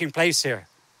 What's taking place here?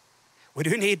 We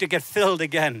do need to get filled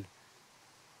again.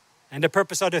 And the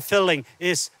purpose of the filling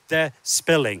is the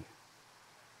spilling.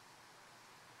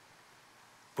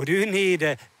 We do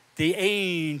need the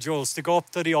angels to go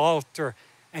up to the altar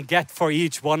and get for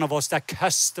each one of us that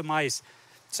customize.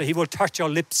 So he will touch our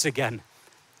lips again.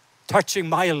 Touching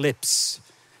my lips.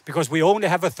 Because we only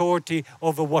have authority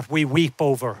over what we weep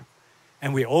over.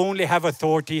 And we only have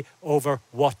authority over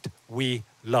what we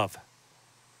love.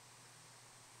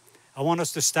 I want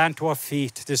us to stand to our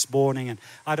feet this morning. And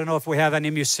I don't know if we have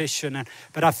any musician.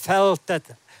 But I felt that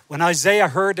when Isaiah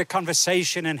heard the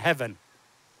conversation in heaven.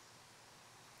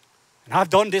 And I've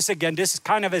done this again. This is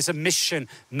kind of as a mission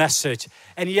message.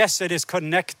 And yes, it is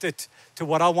connected to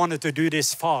what I wanted to do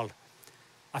this fall.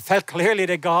 I felt clearly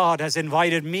that God has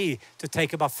invited me to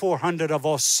take about 400 of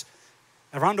us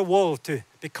around the world to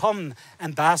become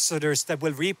ambassadors that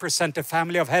will represent the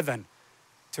family of heaven,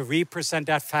 to represent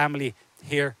that family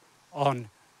here on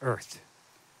earth.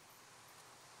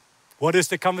 What is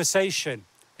the conversation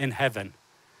in heaven?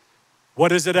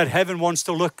 What is it that heaven wants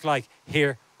to look like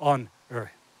here on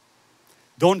earth?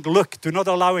 Do not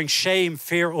allowing shame,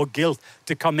 fear, or guilt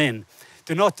to come in.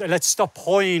 Let's stop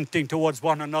pointing towards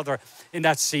one another in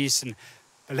that season.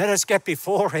 But let us get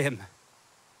before him.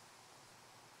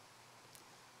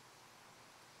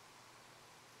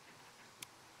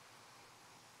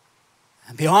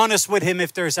 And be honest with him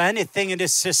if there's anything in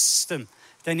this system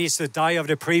that needs to die of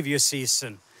the previous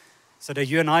season so that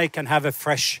you and I can have a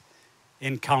fresh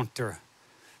encounter.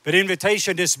 But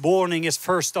invitation this morning is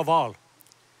first of all.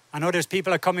 I know there's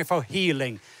people that are coming for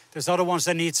healing. There's other ones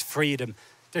that needs freedom.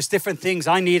 There's different things.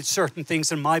 I need certain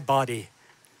things in my body.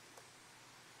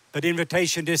 But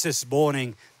invitation this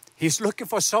morning, he's looking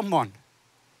for someone.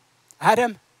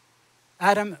 Adam,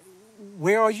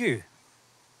 where are you?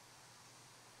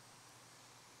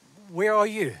 Where are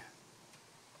you?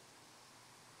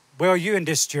 Where are you in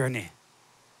this journey?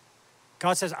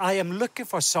 God says, I am looking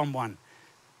for someone,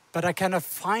 but I cannot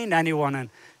find anyone. And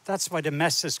that's why the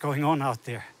mess is going on out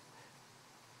there.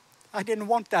 I didn't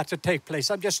want that to take place.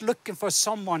 I'm just looking for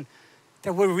someone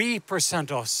that will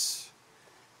represent us.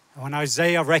 And when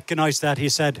Isaiah recognized that, he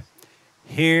said,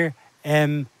 here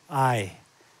am I.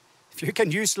 If you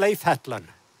can use Leif Hetland.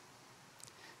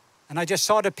 And I just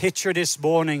saw the picture this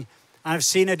morning, and I've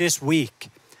seen it this week.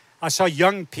 I saw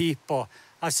young people.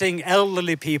 I'm seeing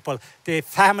elderly people. The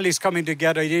families coming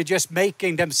together. They're just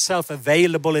making themselves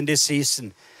available in this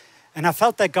season. And I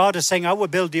felt that God is saying, I will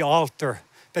build the altar.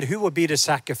 But who would be the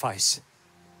sacrifice?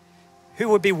 Who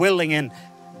would be willing in?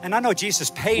 And I know Jesus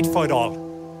paid for it all.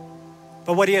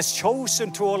 But what he has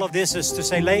chosen through all of this is to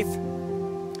say, Leif,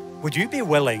 would you be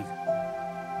willing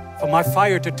for my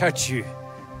fire to touch you?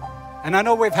 And I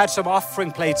know we've had some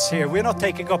offering plates here. We're not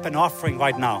taking up an offering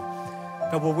right now.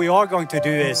 But what we are going to do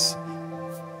is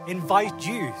invite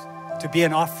you to be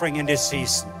an offering in this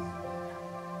season.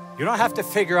 You don't have to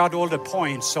figure out all the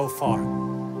points so far.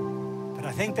 But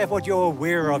I think that what you're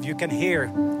aware of, you can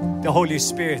hear the Holy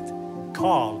Spirit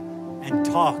call and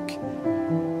talk.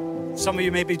 Some of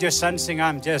you may be just sensing,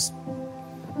 there's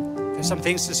some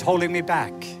things that's holding me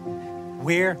back.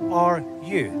 Where are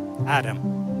you,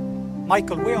 Adam?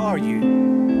 Michael, where are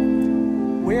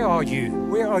you? Where are you?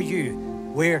 Where are you?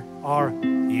 Where are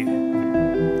you?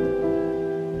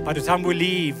 By the time we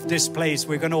leave this place,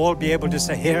 we're going to all be able to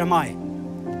say, here am I.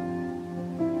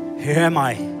 Here am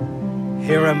I.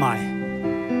 Here am I.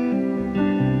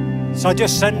 So I'm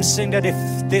just sensing that if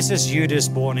this is you this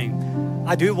morning,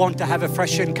 I do want to have a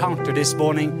fresh encounter this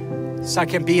morning so I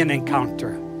can be an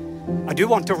encounter. I do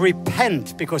want to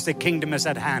repent because the kingdom is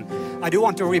at hand. I do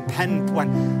want to repent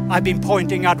when I've been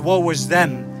pointing out woe is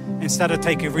them instead of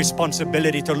taking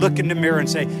responsibility to look in the mirror and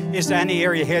say, is there any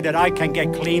area here that I can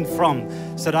get clean from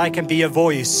so that I can be a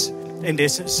voice in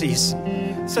this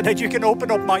season? So that you can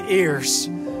open up my ears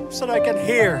so that I can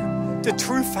hear the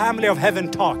true family of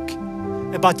heaven talk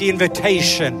about the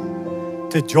invitation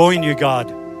to join you, God,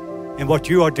 in what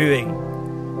you are doing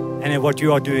and in what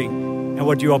you are doing and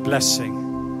what you are blessing.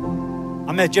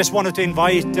 I just wanted to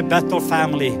invite the Bethel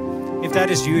family. If that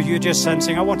is you, you're just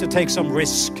sensing, I want to take some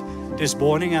risk this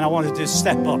morning and I wanted to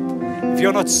step up. If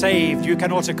you're not saved, you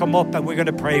can also come up and we're going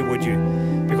to pray with you.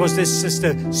 Because this is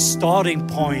the starting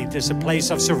point. It's a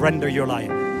place of surrender your life.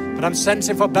 But I'm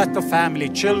sensing for Bethel family,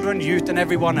 children, youth, and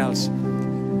everyone else.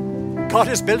 God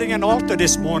is building an altar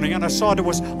this morning, and I saw there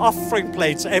was offering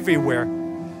plates everywhere.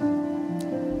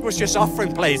 It was just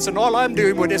offering plates, and all I'm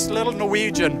doing with this little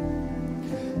Norwegian,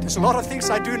 there's a lot of things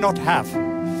I do not have.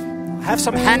 I have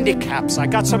some handicaps. I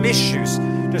got some issues.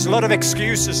 There's a lot of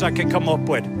excuses I can come up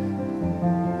with.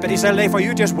 But he said, Leif, are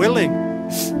you just willing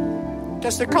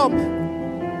just to come?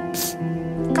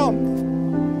 Come.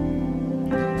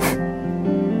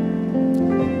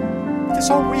 This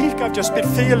whole week I've just been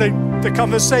feeling the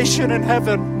conversation in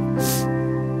heaven.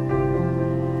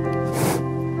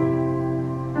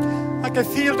 I can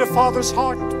feel the Father's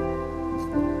heart.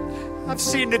 I've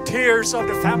seen the tears of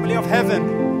the family of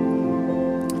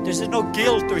heaven. This is no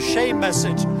guilt or shame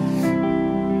message,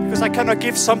 because I cannot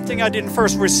give something I didn't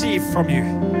first receive from you.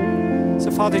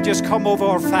 So Father, just come over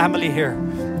our family here.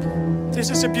 This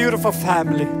is a beautiful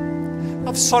family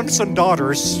of sons and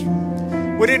daughters.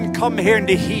 We didn't come here in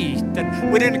the heat,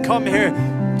 and we didn't come here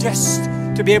just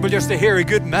to be able just to hear a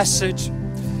good message.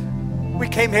 We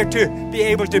came here to be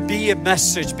able to be a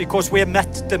message because we have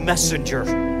met the messenger.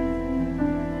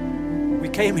 We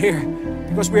came here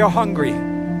because we are hungry.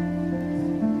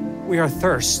 We are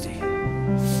thirsty.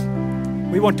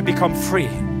 We want to become free.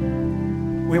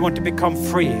 We want to become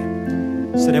free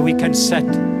so that we can set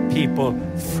people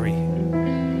free.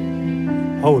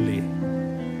 Holy,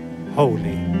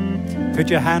 holy. Put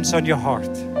your hands on your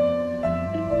heart.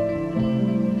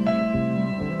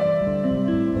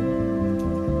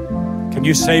 Can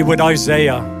you say with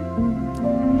Isaiah,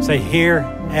 say, here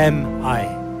am I.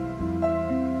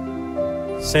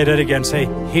 Say that again, say,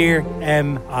 here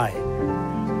am I.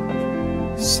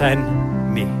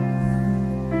 Send me.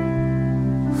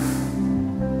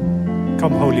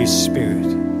 Come, Holy Spirit.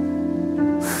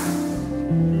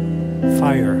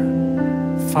 Fire.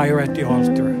 Fire at the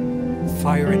altar.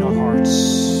 Fire in our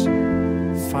hearts.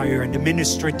 Fire. And the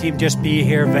ministry team, just be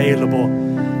here available.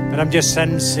 But I'm just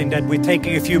sensing that we're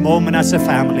taking a few moments as a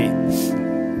family.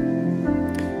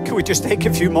 Can we just take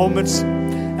a few moments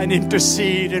and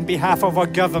intercede in behalf of our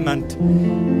government?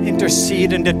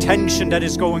 Intercede in the tension that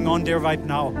is going on there right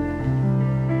now.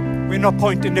 We're not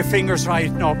pointing the fingers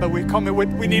right now, but we're coming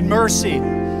with, we need mercy.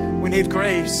 We need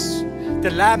grace.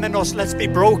 The lamb in us, let's be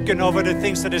broken over the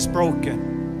things that is broken.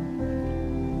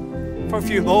 For a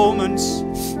few moments,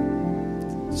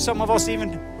 some of us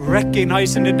even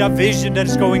recognizing the division that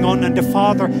is going on, and the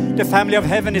Father, the family of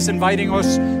heaven is inviting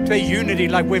us to a unity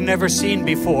like we've never seen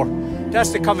before. That's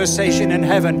the conversation in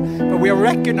heaven. But we are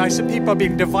recognizing people are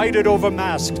being divided over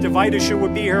masks, divided should we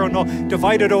be here or not,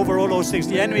 divided over all those things.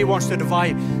 The enemy wants to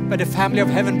divide, but the family of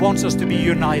heaven wants us to be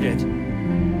united.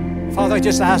 Father, I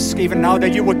just ask even now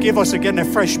that you would give us again a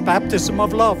fresh baptism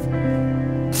of love.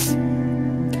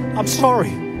 I'm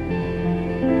sorry.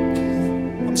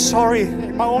 I'm sorry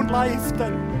in my own life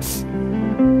that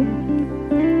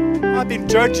I've been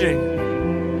judging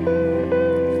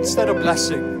instead of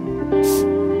blessing.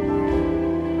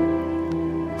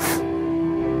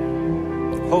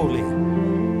 Holy.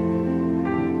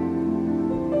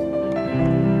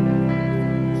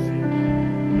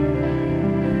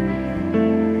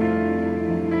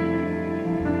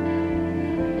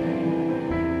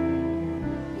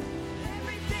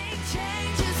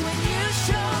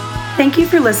 Thank you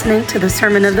for listening to the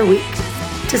Sermon of the Week.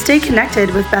 To stay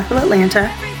connected with Bethel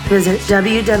Atlanta, visit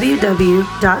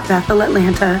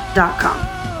www.bethelatlanta.com.